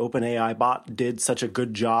that the OpenAI bot did such a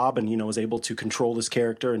good job and, was able to control this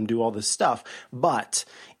character and do all this stuff. But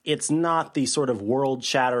it's not the sort of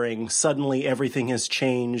world-shattering, suddenly everything has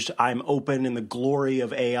changed, I'm open and the glory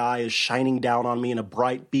of AI is shining down on me in a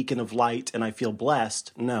bright beacon of light and I feel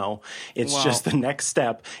blessed. No, it's just the next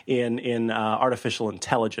step in artificial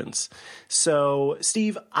intelligence. So,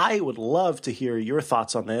 Steve, I would love to hear your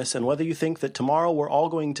thoughts on this and whether you think that tomorrow we're all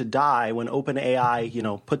going to die when OpenAI,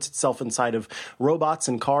 puts itself inside of robots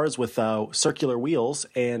and cars with circular wheels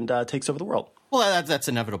and takes over the world. Well, that's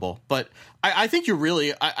inevitable, but I think you're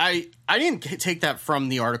really I didn't take that from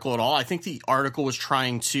the article at all. I think the article was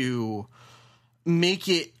trying to make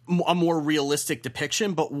it a more realistic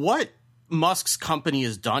depiction, but what Musk's company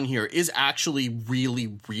has done here is actually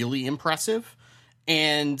really, really impressive,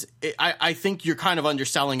 and I think you're kind of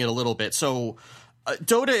underselling it a little bit. So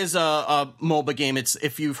Dota is a MOBA game. It's,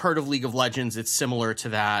 if you've heard of League of Legends, it's similar to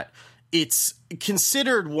that. It's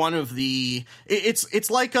considered one of the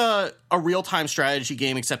it's like a real-time strategy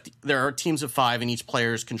game, except there are teams of 5 and each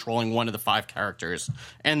player is controlling one of the 5 characters,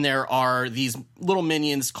 and there are these little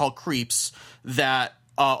minions called creeps that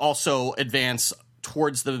also advance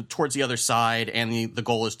towards the other side, and the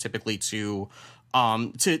goal is typically to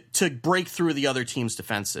break through the other team's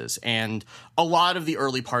defenses. And a lot of the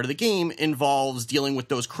early part of the game involves dealing with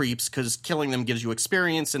those creeps, because killing them gives you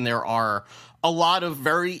experience, and there are a lot of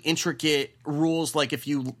very intricate rules, like if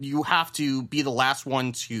you have to be the last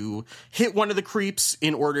one to hit one of the creeps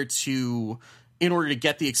in order to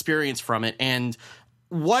get the experience from it. And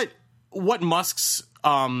what Musk's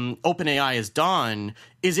OpenAI has done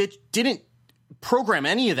is it didn't program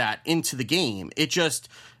any of that into the game. It just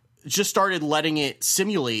started letting it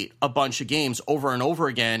simulate a bunch of games over and over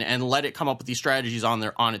again and let it come up with these strategies on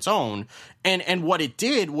its own. And what it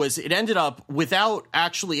did was it ended up, without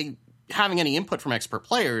actually having any input from expert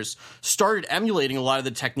players, started emulating a lot of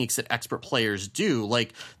the techniques that expert players do.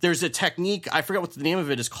 Like, there's a technique, I forget what the name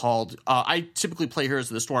of it is called. I typically play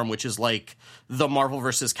Heroes of the Storm, which is like the Marvel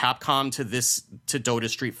versus Capcom to Dota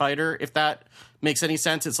Street Fighter, if that makes any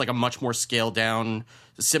sense. It's like a much more scaled down,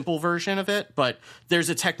 simple version of it. But there's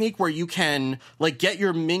a technique where you can like get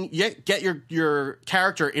your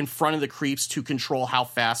character in front of the creeps to control how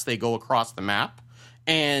fast they go across the map.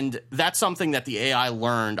 And that's something that the AI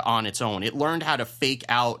learned on its own. It learned how to fake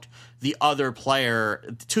out the other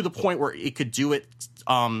player to the point where it could do it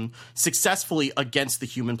successfully against the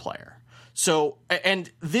human player. So, and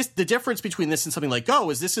the difference between this and something like Go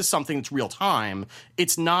is this is something that's real time.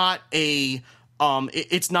 It's not a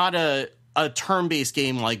turn-based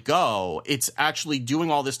game like Go. It's actually doing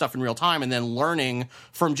all this stuff in real time and then learning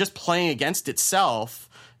from just playing against itself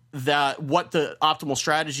that what the optimal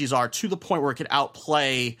strategies are to the point where it could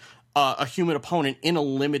outplay a human opponent in a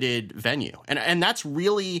limited venue. And that's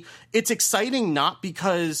really, it's exciting not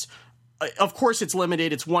because, of course, it's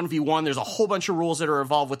limited. It's 1v1. There's a whole bunch of rules that are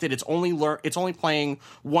involved with it. It's only playing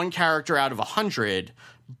one character out of 100.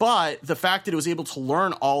 But the fact that it was able to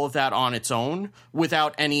learn all of that on its own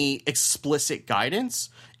without any explicit guidance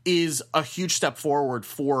is a huge step forward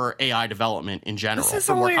for AI development in general. This is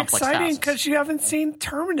for more only complex exciting because you haven't seen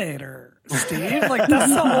Terminator, Steve. Like,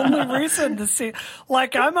 that's the only reason to see.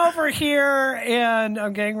 Like, I'm over here and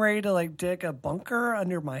I'm getting ready to like dig a bunker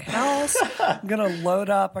under my house. I'm gonna load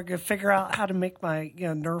up. I'm gonna figure out how to make my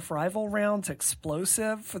Nerf rival rounds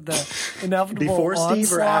explosive for the inevitable before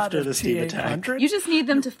Steve or after the Steve T-800. attack. You just need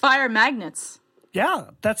them to fire magnets. Yeah,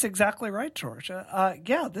 that's exactly right, Georgia.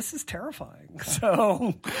 Yeah, this is terrifying.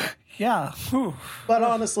 So, yeah. Whew. But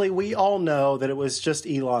honestly, we all know that it was just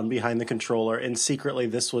Elon behind the controller, and secretly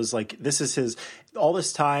this is his, all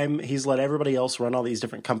this time, he's let everybody else run all these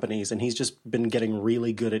different companies, and he's just been getting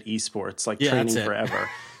really good at esports, training forever.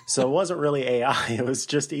 So it wasn't really AI, it was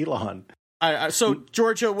just Elon. So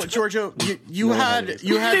Georgia, you had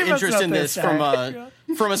interest in this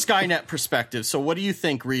from a Skynet perspective. So what do you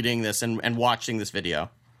think reading this and watching this video?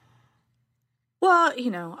 Well,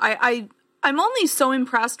 I'm only so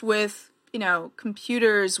impressed with,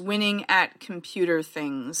 computers winning at computer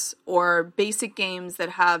things or basic games that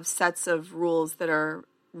have sets of rules that are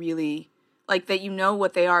really like that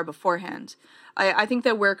what they are beforehand. I think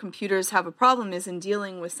that where computers have a problem is in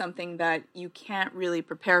dealing with something that you can't really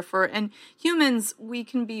prepare for. And humans, we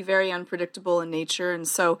can be very unpredictable in nature. And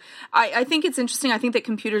so I think it's interesting. I think that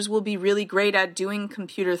computers will be really great at doing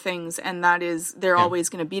computer things. And that is, they're always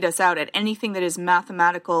going to beat us out at anything that is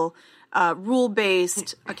mathematical,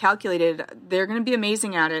 rule-based, calculated. They're going to be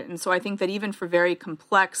amazing at it. And so I think that even for very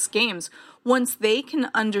complex games, once they can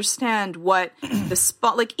understand what the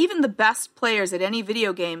spot, like even the best players at any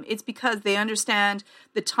video game, it's because they understand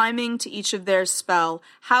the timing to each of their spell,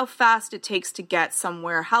 how fast it takes to get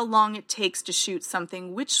somewhere, how long it takes to shoot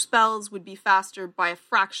something, which spells would be faster by a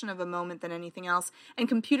fraction of a moment than anything else. And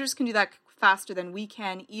computers can do that faster than we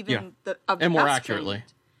can, even and more accurately.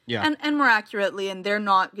 Trained. Yeah. And more accurately, and they're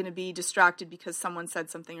not going to be distracted because someone said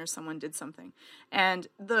something or someone did something. And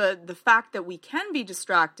the fact that we can be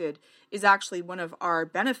distracted is actually one of our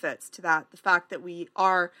benefits to that. The fact that we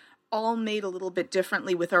are all made a little bit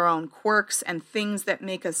differently with our own quirks and things that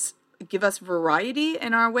give us variety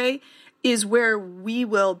in our way is where we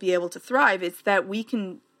will be able to thrive. It's that we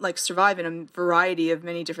can survive in a variety of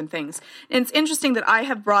many different things. And it's interesting that I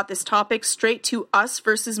have brought this topic straight to us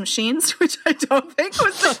versus machines, which I don't think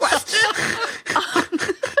was the question.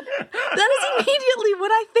 That is immediately what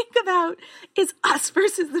I think about is us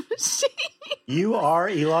versus the machine. You are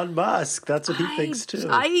Elon Musk. That's what he thinks too.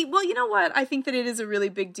 Well, you know what? I think that it is a really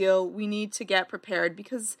big deal. We need to get prepared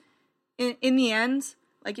because in the end,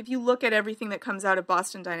 if you look at everything that comes out of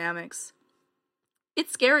Boston Dynamics,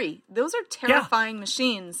 it's scary. Those are terrifying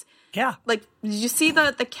machines. Yeah. Did you see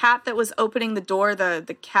the cat that was opening the door,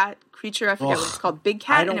 the cat creature, I forget what it's called, Big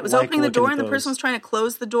Cat, and it was opening the door and the person was trying to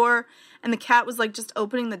close the door and the cat was just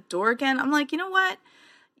opening the door again. I'm like, you know what?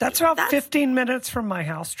 That's about 15 minutes from my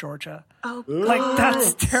house, Georgia. Oh, God.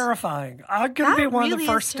 That's terrifying. I'm going to be one of the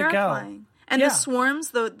first to go. And the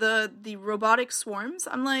swarms, the robotic swarms,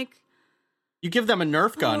 I'm like... You give them a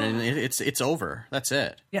Nerf gun and it's over. That's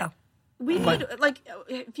it. Yeah. We need,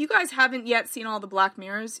 if you guys haven't yet seen all the Black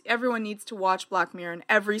Mirrors, everyone needs to watch Black Mirror, and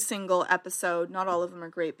every single episode, not all of them are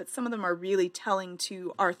great, but some of them are really telling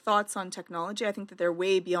to our thoughts on technology. I think that they're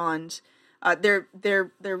way beyond, they're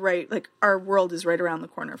right, our world is right around the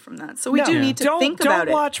corner from that. So we need to think about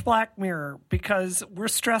it. Don't watch Black Mirror, because we're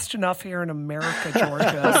stressed enough here in America,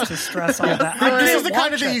 Georgia, to stress all that. This is the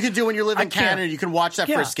kind of thing you can do when you live in Canada. You can watch that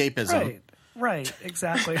for escapism. Right,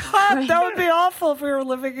 exactly. That would be awful if we were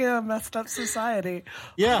living in a messed up society.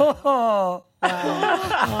 Yeah. Oh, wow.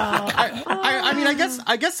 I mean,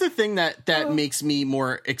 I guess the thing that makes me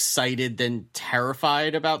more excited than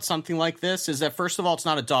terrified about something like this is that, first of all, it's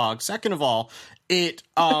not a dog. Second of all, it's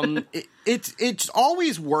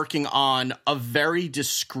always working on a very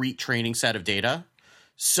discrete training set of data.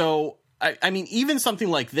 So, I mean, even something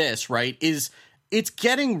like this, right, it's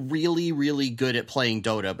getting really, really good at playing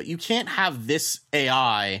Dota, but you can't have this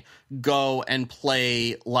AI go and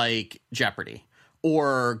play like Jeopardy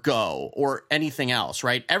or Go or anything else,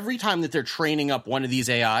 right? Every time that they're training up one of these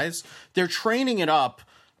AIs, they're training it up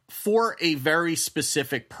for a very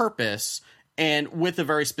specific purpose and with a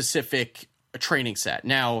very specific training set.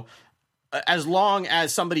 Now, as long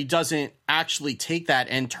as somebody doesn't actually take that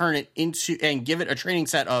and turn it into and give it a training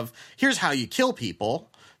set of here's how you kill people,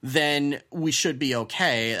 then we should be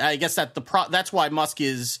okay. I guess that's why Musk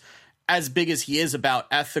is as big as he is about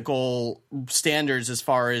ethical standards as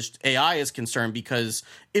far as AI is concerned, because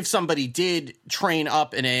if somebody did train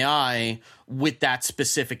up an AI with that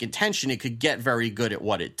specific intention, it could get very good at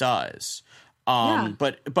what it does.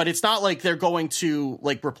 But it's not like they're going to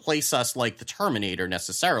like replace us like the Terminator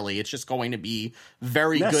necessarily. It's just going to be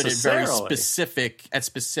very good at very specific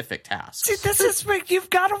tasks. See, this is you've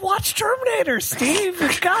got to watch Terminator, Steve.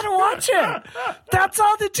 You've got to watch it. That's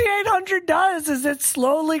all the T-800 does is it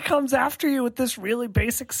slowly comes after you with this really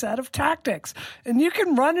basic set of tactics. And you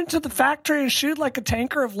can run into the factory and shoot like a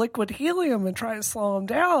tanker of liquid helium and try to slow them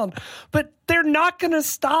down. But they're not going to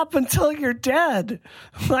stop until you're dead.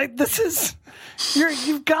 Like this is,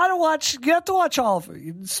 you've got to watch. You have to watch all of it.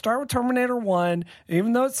 You start with Terminator 1.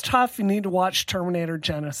 Even though it's tough, you need to watch Terminator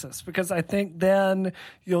Genesis because I think then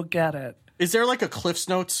you'll get it. Is there like a Cliff's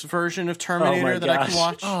Notes version of Terminator that I can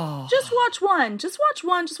watch? Oh. Just watch one. Just watch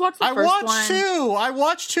one. Just watch the first one. I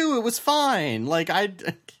watched two. It was fine. Like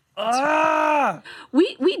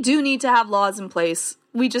we do need to have laws in place.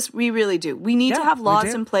 We really do. We need to have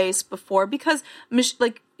laws in place before, because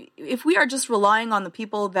if we are just relying on the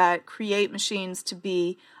people that create machines to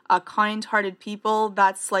be kind-hearted people,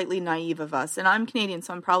 that's slightly naive of us. And I'm Canadian,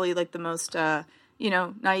 so I'm probably like the most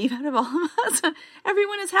naive out of all of us.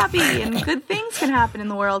 Everyone is happy and good things can happen in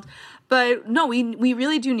the world. But no, we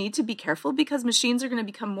really do need to be careful because machines are going to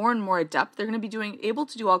become more and more adept. They're going to be able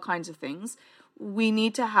to do all kinds of things. We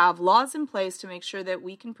need to have laws in place to make sure that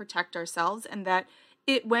we can protect ourselves, and that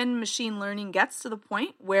when machine learning gets to the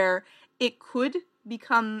point where it could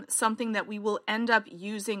become something that we will end up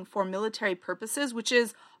using for military purposes, which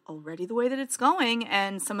is already the way that it's going,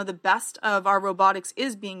 and some of the best of our robotics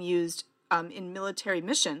is being used in military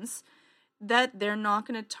missions, that they're not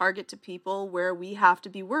going to target to people where we have to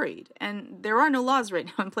be worried. And there are no laws right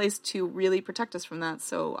now in place to really protect us from that.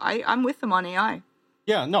 So I'm with them on AI.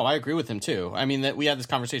 Yeah, no, I agree with him too. I mean, that we had this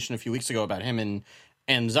conversation a few weeks ago about him and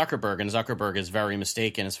Zuckerberg, and Zuckerberg is very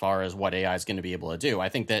mistaken as far as what AI is going to be able to do. I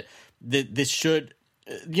think that this should,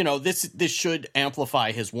 this should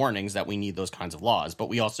amplify his warnings that we need those kinds of laws, but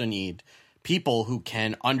we also need people who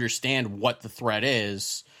can understand what the threat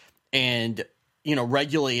is and,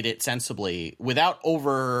 regulate it sensibly without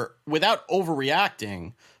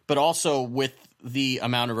overreacting, but also with the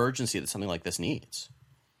amount of urgency that something like this needs.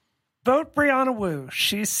 Vote Brianna Wu.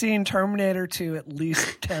 She's seen Terminator 2 at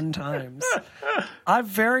least 10 times. I'm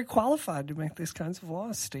very qualified to make these kinds of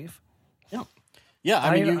laws, Steve. Yeah.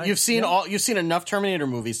 I mean, you've seen enough Terminator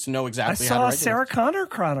movies to know exactly how to regulate. I saw Sarah Connor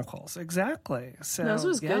Chronicles. Exactly. So this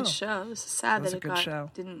was a good show. It was sad that it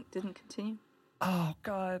didn't continue. Oh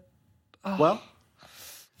God. Oh. Well,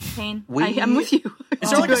 Pain. I'm with you. Is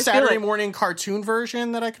there like a Saturday morning cartoon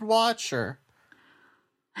version that I could watch, or?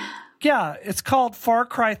 Yeah, it's called Far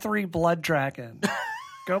Cry 3 Blood Dragon.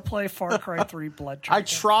 Go play Far Cry 3 Blood Dragon. I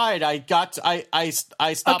tried. I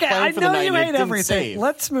stopped playing for the night. I know you hate everything. Save.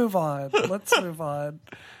 Let's move on.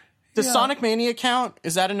 Does Sonic Mania count?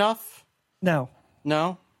 Is that enough? No.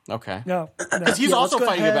 No? Okay. No. Because he's also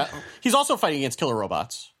fighting against killer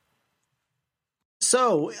robots.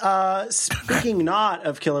 So, speaking not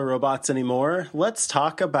of killer robots anymore, let's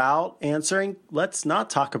answer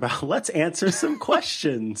some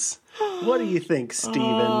questions. What do you think, Steven?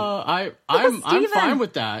 I'm fine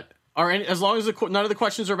with that. As long as none of the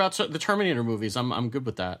questions are about the Terminator movies, I'm good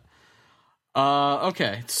with that.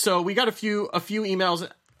 Okay, so we got a few emails,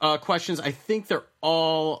 questions. I think they're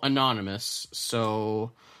all anonymous,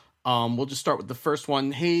 so we'll just start with the first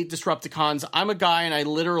one. Hey, Disrupticons, I'm a guy and I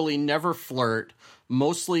literally never flirt,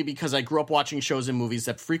 mostly because I grew up watching shows and movies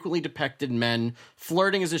that frequently depicted men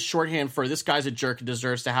flirting as a shorthand for this guy's a jerk and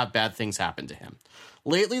deserves to have bad things happen to him.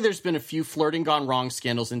 Lately, there's been a few flirting gone wrong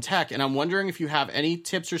scandals in tech, and I'm wondering if you have any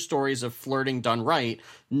tips or stories of flirting done right.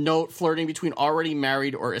 Note, flirting between already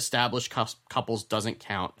married or established couples doesn't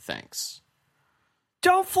count. Thanks.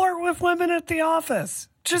 Don't flirt with women at the office.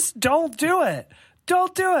 Just don't do it.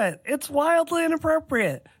 Don't do it. It's wildly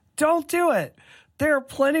inappropriate. Don't do it. There are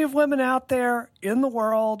plenty of women out there in the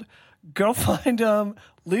world. Go find them.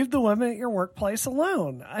 Leave the women at your workplace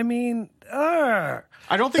alone. I mean, I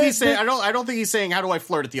don't think he's saying. I don't think he's saying how do I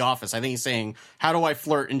flirt at the office. I think he's saying how do I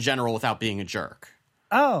flirt in general without being a jerk.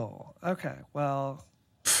 Oh, okay. Well,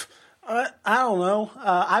 I don't know.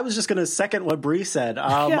 I was just going to second what Bree said.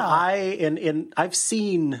 I've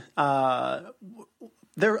seen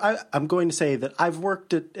I'm going to say that I've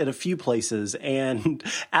worked at a few places, and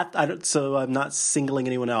so I'm not singling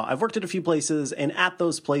anyone out. I've worked at a few places, and at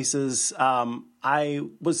those places, I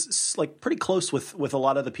was like pretty close with a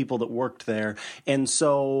lot of the people that worked there, and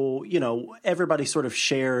so everybody sort of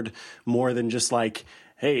shared more than just like,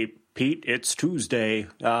 hey, Pete, it's Tuesday.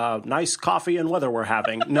 Nice coffee and weather we're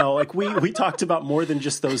having. No, like we talked about more than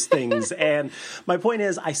just those things. And my point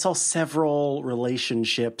is, I saw several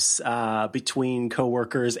relationships between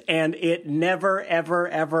coworkers, and it never, ever,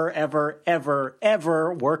 ever, ever, ever,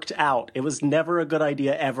 ever worked out. It was never a good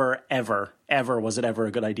idea, ever, ever. Ever was it ever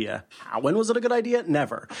a good idea? When was it a good idea?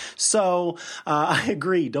 Never. So I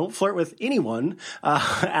agree. Don't flirt with anyone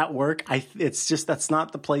at work. It's just that's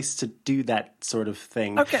not the place to do that sort of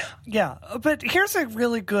thing. Okay, yeah, but here's a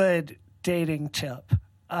really good dating tip.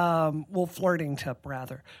 Flirting tip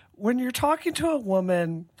rather. When you're talking to a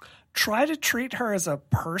woman, try to treat her as a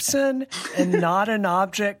person and not an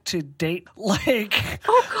object to date. No,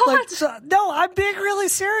 I'm being really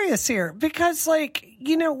serious here because,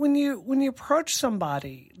 when you approach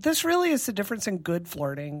somebody, this really is the difference in good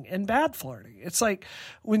flirting and bad flirting. It's like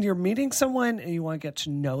when you're meeting someone and you want to get to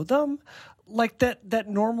know them, like that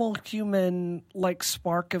normal human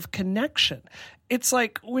spark of connection. It's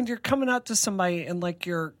like when you're coming out to somebody and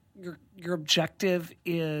your objective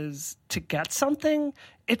is to get something,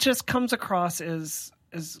 it just comes across as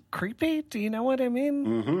creepy. Do you know what I mean?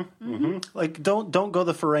 Mm-hmm, mm-hmm. Like don't go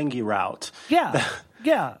the Ferengi route. Yeah.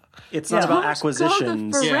 Yeah. It's not about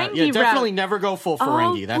acquisitions. Definitely never go full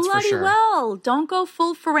Ferengi, that's for sure. Well, don't go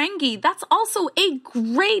full Ferengi. That's also a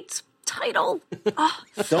great title.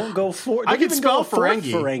 Don't go for. I can spell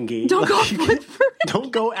Ferengi. Don't go for Ferengi.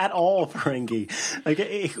 Don't go at all Ferengi. Like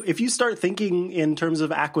if you start thinking in terms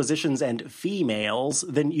of acquisitions and females,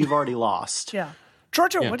 then you've already lost. Yeah,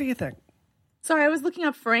 Georgia, what do you think? Sorry, I was looking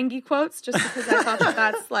up Ferengi quotes just because I thought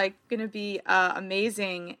that's going to be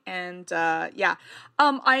amazing. And I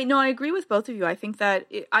agree with both of you. I think that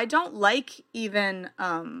I don't like even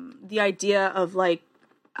the idea of lines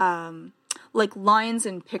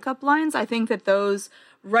and pickup lines. I think that those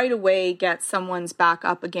right away get someone's back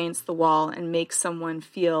up against the wall and make someone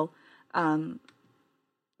feel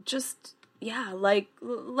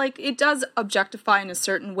like it does objectify in a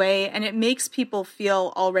certain way, and it makes people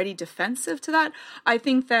feel already defensive to that. I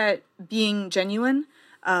think that being genuine,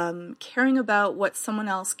 caring about what someone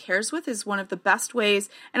else cares with is one of the best ways.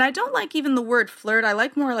 And I don't like even the word flirt. I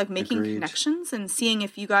like more like making connections and seeing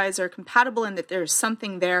if you guys are compatible and that there's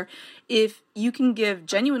something there. If you can give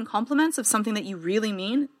genuine compliments of something that you really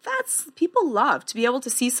mean, that's people love to be able to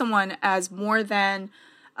see someone as more than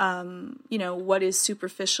what is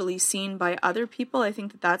superficially seen by other people. I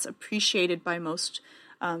think that that's appreciated by most,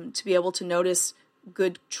 to be able to notice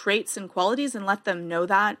good traits and qualities and let them know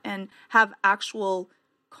that and have actual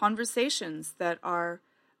conversations that are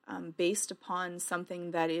based upon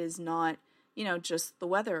something that is not, just the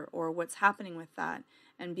weather or what's happening with that,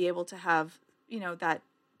 and be able to have, that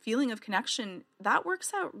feeling of connection. That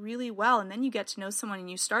works out really well. And then you get to know someone and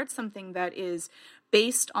you start something that is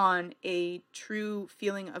based on a true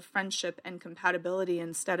feeling of friendship and compatibility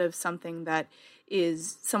instead of something that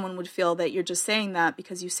is someone would feel that you're just saying that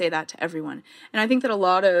because you say that to everyone. And I think that a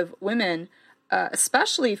lot of women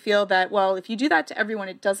especially feel that, well, if you do that to everyone,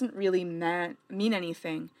 it doesn't really mean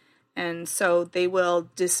anything. And so they will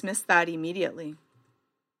dismiss that immediately.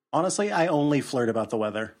 Honestly, I only flirt about the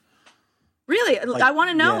weather. Really? I want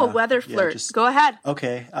to know a weather flirt. Go ahead.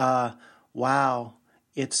 Okay. Wow.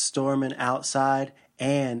 It's storming outside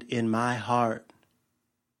and in my heart.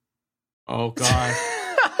 Oh, God.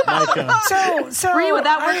 Micah. So Bree, would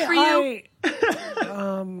that work for you?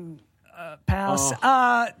 Pass.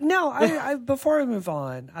 Oh. No, I before we move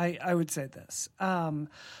on, I would say this. I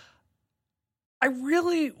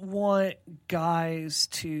really want guys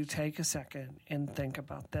to take a second and think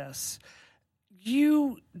about this.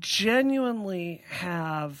 You genuinely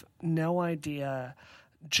have no idea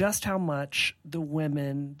just how much the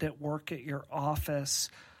women that work at your office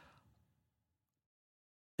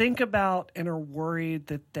think about and are worried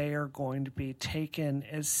that they are going to be taken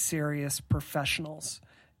as serious professionals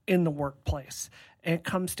in the workplace. And it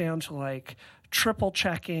comes down to triple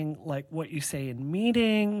checking what you say in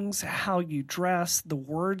meetings, how you dress, the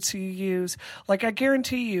words you use. I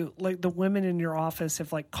guarantee you, the women in your office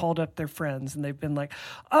have called up their friends and they've been like,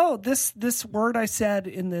 oh, this word I said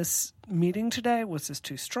in this meeting today, was this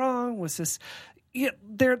too strong? Was this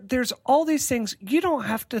there's all these things you don't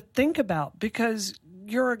have to think about because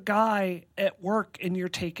you're a guy at work and you're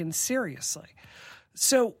taken seriously.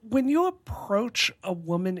 So when you approach a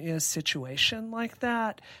woman in a situation like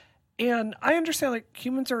that, and I understand like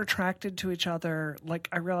humans are attracted to each other, like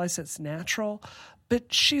I realize it's natural,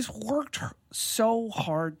 but she's worked so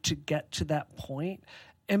hard to get to that point.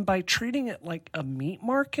 And by treating it like a meat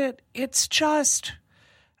market, it's just,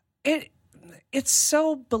 it's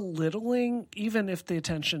so belittling, even if the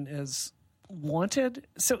attention is wanted.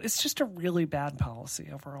 So it's just a really bad policy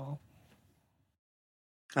overall.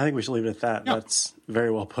 I think we should leave it at that. Yep. That's very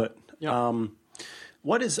well put. Yep.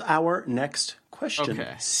 What is our next question,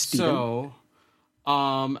 okay. Stephen? So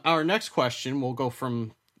our next question, we'll go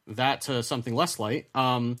from that to something less light.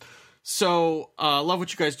 Love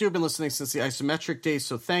what you guys do. I've been listening since the isometric days,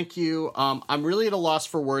 so thank you. I'm really at a loss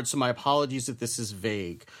for words, so my apologies if this is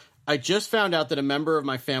vague. I just found out that a member of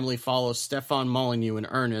my family follows Stefan Molyneux in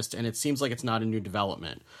earnest, and it seems like it's not a new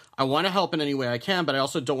development. I want to help in any way I can, but I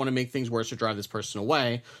also don't want to make things worse or drive this person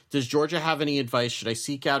away. Does Georgia have any advice? Should I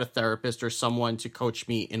seek out a therapist or someone to coach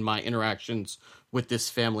me in my interactions with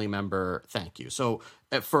this family member? Thank you. So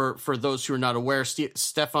for those who are not aware,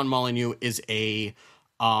 Stefan Molyneux is an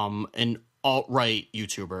alt-right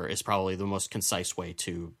YouTuber is probably the most concise way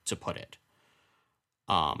to put it.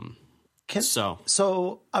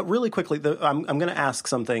 Really quickly, I'm going to ask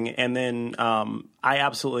something, and then I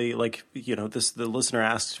absolutely the listener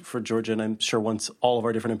asked for Georgia, and I'm sure wants all of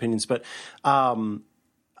our different opinions. But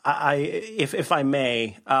if I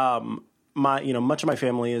may, much of my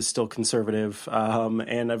family is still conservative,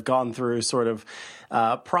 and I've gone through sort of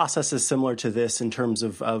processes similar to this in terms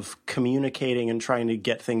of communicating and trying to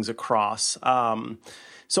get things across.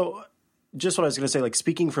 So just what I was going to say, like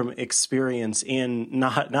speaking from experience in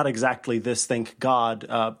not exactly this, thank God,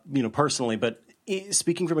 personally, but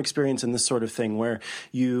speaking from experience in this sort of thing where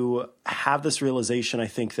you have this realization, I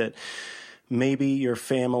think that maybe your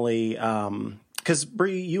family, because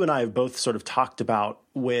Bree, you and I have both sort of talked about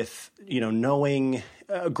with, knowing,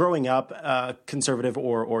 growing up conservative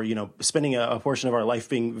or spending a portion of our life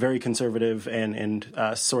being very conservative and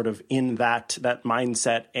sort of in that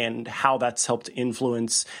mindset and how that's helped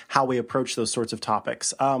influence how we approach those sorts of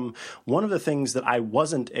topics. One of the things that I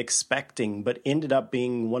wasn't expecting but ended up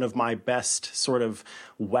being one of my best sort of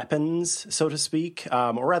weapons, so to speak,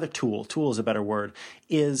 or rather tool is a better word,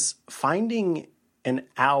 is finding an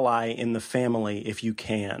ally in the family if you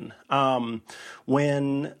can.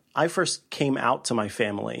 When I first came out to my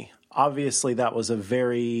family, obviously that was a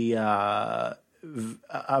very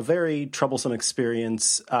troublesome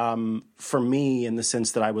experience for me in the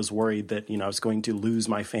sense that I was worried that, I was going to lose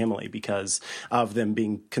my family because of them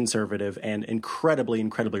being conservative and incredibly,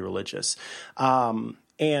 incredibly religious. I'm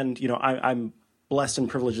blessed and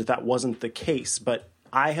privileged that wasn't the case, but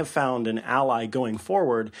I have found an ally going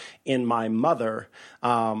forward in my mother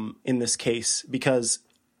in this case, because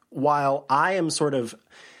while I am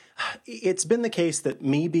it's been the case that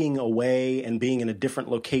me being away and being in a different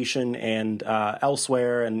location and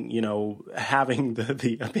elsewhere and, having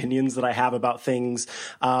the opinions that I have about things,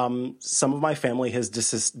 some of my family has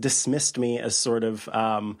dismissed me as sort of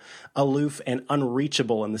aloof and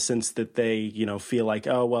unreachable in the sense that they, feel like,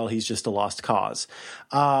 oh, well, he's just a lost cause.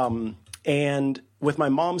 And with my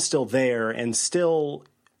mom still there and still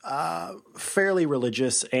fairly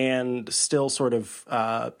religious and still sort of,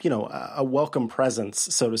 a welcome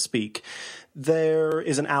presence, so to speak, there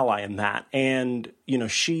is an ally in that. And,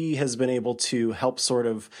 she has been able to help sort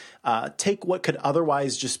of take what could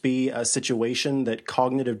otherwise just be a situation that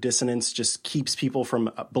cognitive dissonance just keeps people from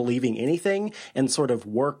believing anything and sort of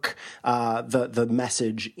work the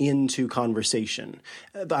message into conversation.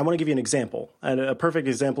 I want to give you an example. And a perfect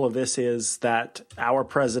example of this is that our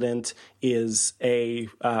president is a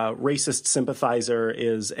racist sympathizer,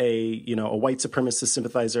 is a white supremacist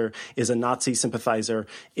sympathizer, is a Nazi sympathizer,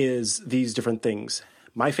 is these different things.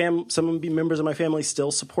 Some members of my family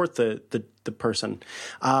still support the person,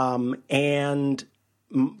 and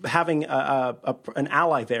having an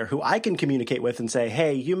ally there who I can communicate with and say,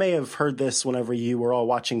 hey, you may have heard this whenever you were all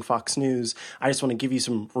watching Fox News. I just want to give you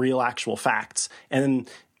some real actual facts. And then,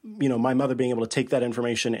 my mother being able to take that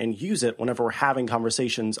information and use it whenever we're having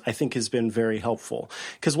conversations, I think has been very helpful.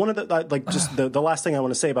 Because one of the last thing I want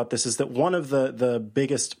to say about this is that one of the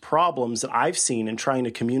biggest problems that I've seen in trying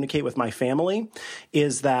to communicate with my family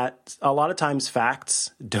is that a lot of times facts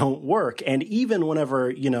don't work. And even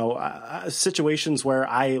whenever, situations where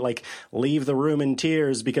I leave the room in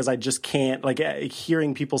tears because I just can't,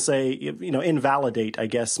 hearing people say, invalidate, I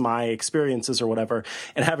guess, my experiences or whatever,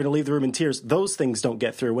 and having to leave the room in tears, those things don't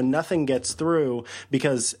get through. through. When nothing gets through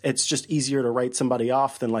because it's just easier to write somebody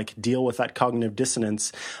off than like deal with that cognitive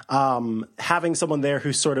dissonance, having someone there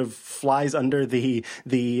who sort of flies under the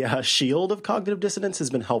shield of cognitive dissonance has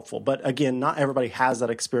been helpful. But again, not everybody has that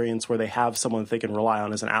experience where they have someone that they can rely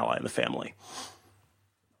on as an ally in the family.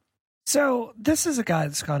 So this is a guy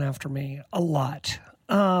that's gone after me a lot,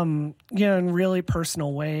 in really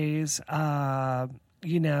personal ways.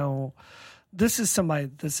 This is somebody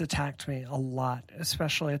that's attacked me a lot,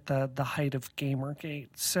 especially at the height of Gamergate.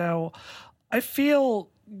 So I feel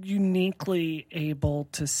uniquely able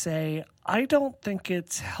to say, I don't think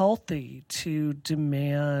it's healthy to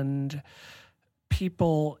demand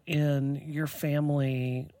people in your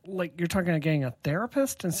family, like you're talking about getting a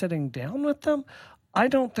therapist and sitting down with them. I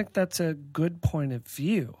don't think that's a good point of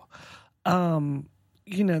view.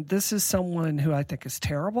 This is someone who I think is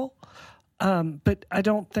terrible. But I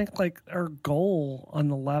don't think like our goal on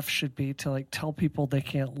the left should be to like tell people they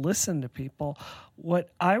can't listen to people.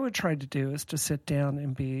 What I would try to do is to sit down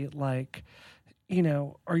and be like,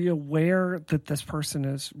 are you aware that this person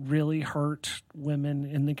has really hurt women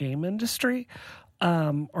in the game industry?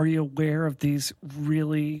 Are you aware of these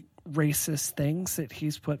really racist things that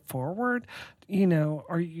he's put forward?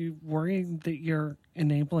 Are you worried that you're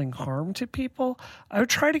enabling harm to people? I would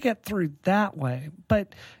try to get through that way.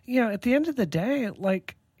 But, at the end of the day,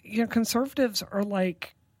 conservatives are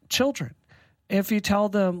like children. If you tell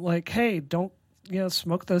them like, hey, don't,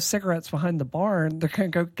 smoke those cigarettes behind the barn, they're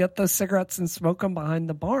going to go get those cigarettes and smoke them behind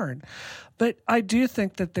the barn. But I do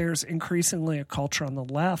think that there's increasingly a culture on the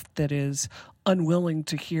left that is unwilling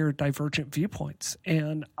to hear divergent viewpoints.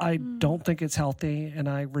 And I don't think it's healthy, and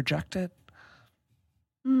I reject it.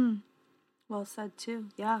 Well said too.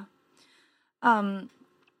 Yeah.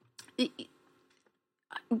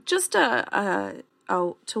 Just to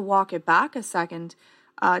walk it back a second,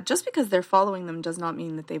 just because they're following them does not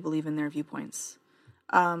mean that they believe in their viewpoints.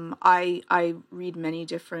 I read many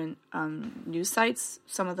different news sites,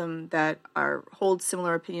 some of them that hold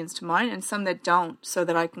similar opinions to mine and some that don't, so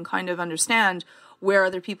that I can kind of understand where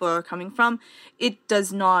other people are coming from. It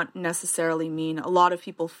does not necessarily mean a lot of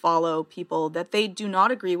people follow people that they do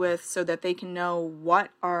not agree with so that they can know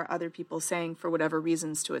what are other people saying for whatever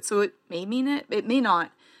reasons to it. So it may mean it, it may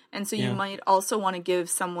not. And so you might also want to give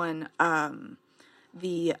someone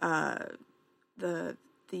the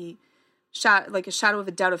like a shadow of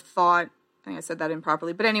a doubt of thought. I think I said that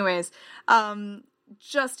improperly, but anyways,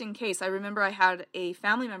 just in case. I remember I had a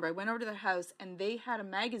family member, I went over to their house and they had a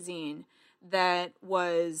magazine that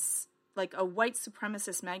was like a white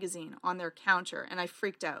supremacist magazine on their counter, and I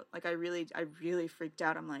freaked out. Like I really freaked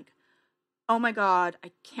out. I'm like, oh my God, I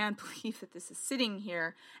can't believe that this is sitting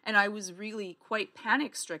here. And I was really quite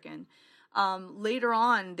panic stricken. Later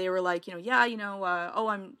on, they were like,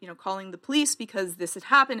 I'm, calling the police because this had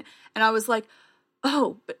happened. And I was like,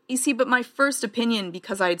 oh, but you see, but my first opinion,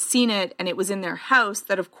 because I had seen it and it was in their house,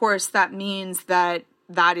 that of course that means that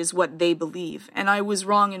is what they believe. And I was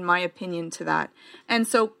wrong in my opinion to that. And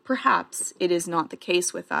so perhaps it is not the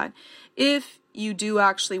case with that. If you do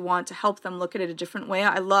actually want to help them look at it a different way,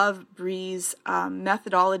 I love Bree's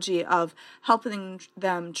methodology of helping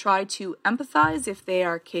them try to empathize if they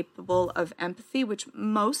are capable of empathy, which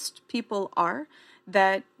most people are.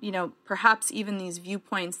 That, perhaps even these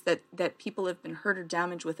viewpoints that people have been hurt or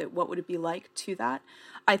damaged with it, what would it be like to that?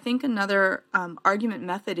 I think another argument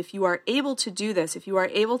method, if you are able to do this, if you are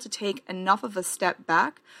able to take enough of a step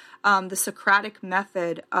back, the Socratic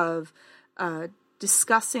method of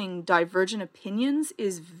discussing divergent opinions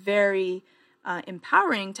is very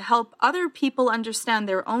empowering to help other people understand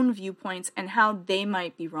their own viewpoints and how they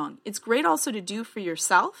might be wrong. It's great also to do for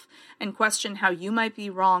yourself and question how you might be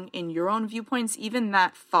wrong in your own viewpoints. Even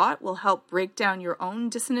that thought will help break down your own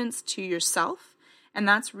dissonance to yourself, and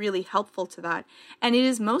that's really helpful to that. And it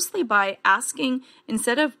is mostly by asking,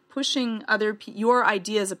 instead of pushing your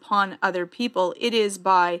ideas upon other people, it is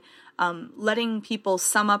by letting people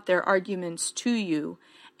sum up their arguments to you,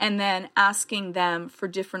 and then asking them for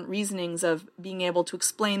different reasonings of being able to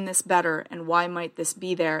explain this better and why might this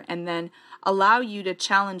be there, and then allow you to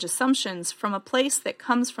challenge assumptions from a place that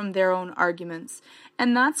comes from their own arguments.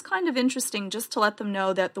 And that's kind of interesting, just to let them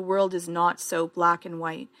know that the world is not so black and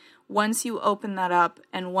white. Once you open that up,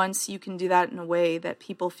 and once you can do that in a way that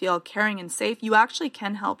people feel caring and safe, you actually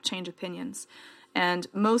can help change opinions. And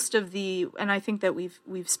and I think that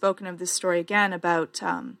we've spoken of this story again about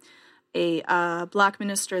a black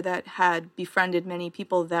minister that had befriended many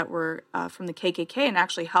people that were from the KKK and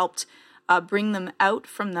actually helped bring them out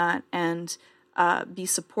from that and be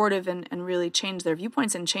supportive and really change their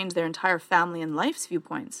viewpoints and change their entire family and life's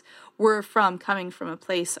viewpoints were from coming from a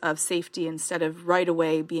place of safety instead of right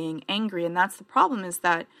away being angry. And that's the problem, is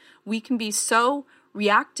that we can be so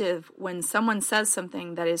reactive when someone says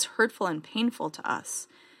something that is hurtful and painful to us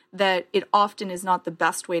that it often is not the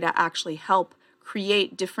best way to actually help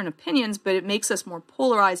create different opinions, but it makes us more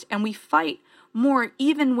polarized, and we fight more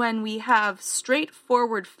even when we have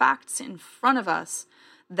straightforward facts in front of us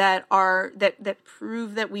that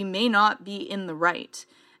prove that we may not be in the right.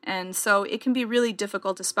 And so it can be really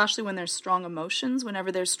difficult, especially when there's strong emotions.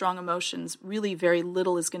 Whenever there's strong emotions, really very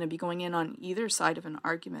little is going to be going in on either side of an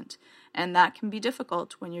argument. And that can be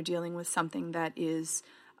difficult when you're dealing with something that is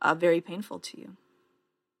very painful to you.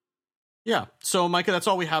 Yeah. So, Micah, that's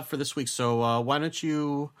all we have for this week. So why don't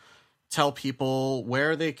you tell people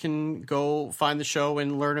where they can go find the show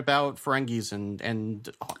and learn about Ferengis and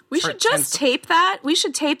we should just tape that. We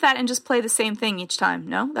should tape that and just play the same thing each time.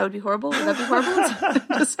 No, that would be horrible. Would that be horrible?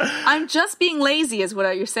 I'm just being lazy, is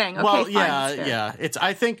what you're saying. Okay, well, fine, yeah. It's.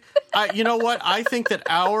 I think. You know what? I think that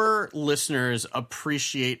our listeners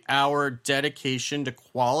appreciate our dedication to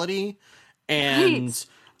quality and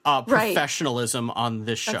professionalism on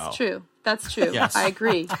this show. That's true. That's true. Yes. I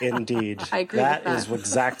agree. Indeed. I agree That with is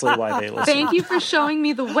exactly why they listen. Thank you for showing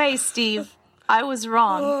me the way, Steve. I was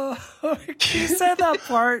wrong. Can you say that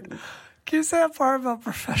part? Can you say that part about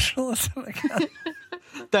professionalism again?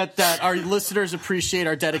 that our listeners appreciate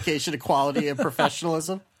our dedication to quality and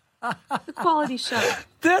professionalism. The quality show.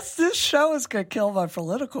 This show is going to kill my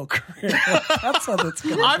political career. That's what it's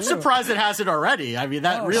going to do. I'm surprised it hasn't already. I mean,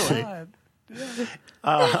 that really. God.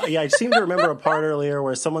 I seem to remember a part earlier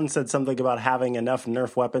where someone said something about having enough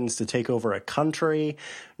Nerf weapons to take over a country.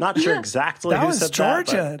 Not sure exactly That who was said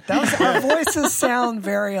Georgia. that. Our voices sound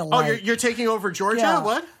very alike. Oh, you're taking over Georgia? Yeah.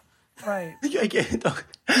 What? Right.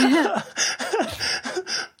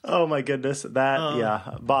 Oh my goodness.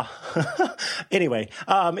 Anyway,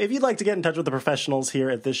 if you'd like to get in touch with the professionals here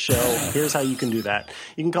at this show, here's how you can do that.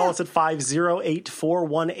 You can call us at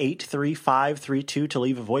 508-418-3532 to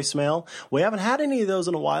leave a voicemail. We haven't had any of those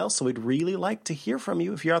in a while, so we'd really like to hear from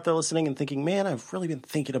you. If you're out there listening and thinking, man, I've really been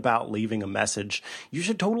thinking about leaving a message, you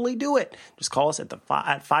should totally do it. Just call us at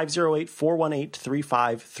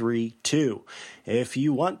 508-418-3532. If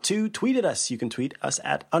you want to tweet at us, you can tweet us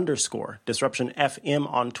at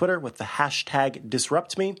 _DisruptionFM on Twitter with the hashtag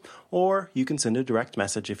DisruptMe, or you can send a direct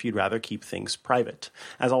message if you'd rather keep things private.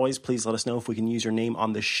 As always, please let us know if we can use your name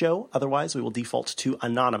on the show. Otherwise, we will default to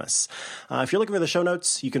anonymous. If you're looking for the show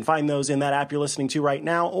notes, you can find those in that app you're listening to right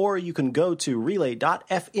now, or you can go to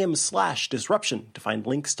relay.fm/disruption to find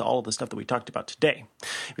links to all of the stuff that we talked about today.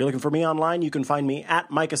 If you're looking for me online, you can find me at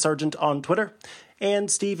Micah Sargent on Twitter. And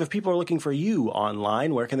Steve, if people are looking for you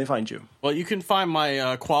online, where can they find you? Well, you can find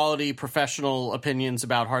my quality professional opinions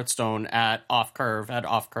about Hearthstone at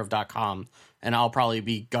offcurve.com. And I'll probably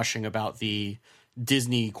be gushing about the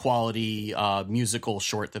Disney quality musical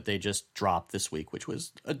short that they just dropped this week, which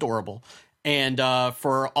was adorable. And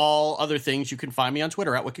for all other things, you can find me on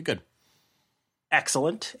Twitter at WickedGood.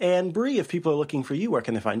 Excellent. And Bree, if people are looking for you, where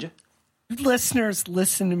can they find you? Listeners,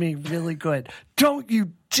 listen to me really good. Don't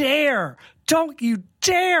you dare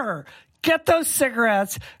get those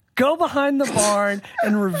cigarettes, go behind the barn,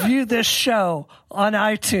 and review this show on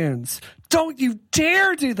iTunes. Don't you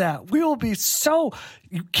dare do that. We will be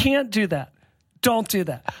you can't do that. Don't do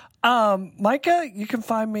that. Micah, you can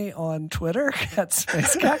find me on Twitter at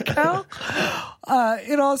SpaceCatCow.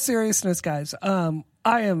 In all seriousness, guys,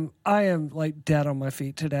 I am like dead on my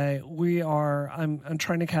feet today. I'm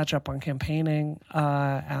trying to catch up on campaigning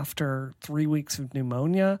after 3 weeks of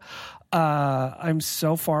pneumonia. I'm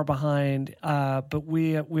so far behind, but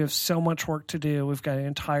we have so much work to do. We've got an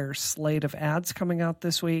entire slate of ads coming out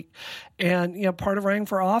this week. And, part of running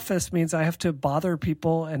for office means I have to bother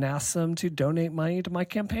people and ask them to donate money to my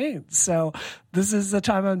campaign. So this is the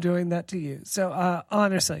time I'm doing that to you. So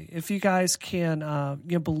honestly, if you guys can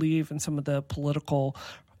believe in some of the political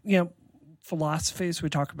philosophies we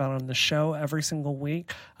talk about on the show every single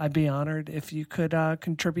week, I'd be honored if you could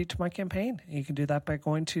contribute to my campaign. You can do that by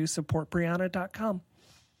going to supportbrianna.com.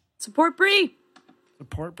 Support Bree.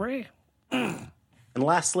 Support Bree. And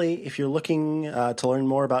lastly, if you're looking to learn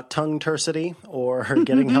more about tongue tercity or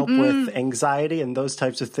getting help with anxiety and those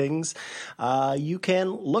types of things, you can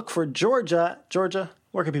look for Georgia. Georgia,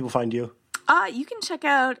 where can people find you? You can check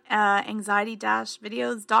out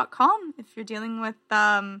anxiety-videos.com if you're dealing with...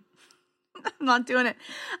 I'm not doing it.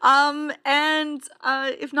 And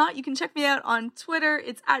if not, you can check me out on Twitter.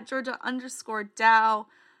 It's at Georgia_Dow.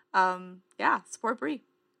 Support Bree.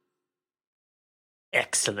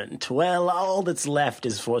 Excellent. Well, all that's left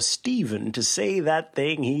is for Stephen to say that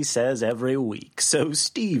thing he says every week. So,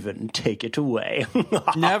 Stephen, take it away.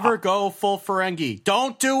 Never go full Ferengi.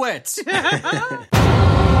 Don't do it!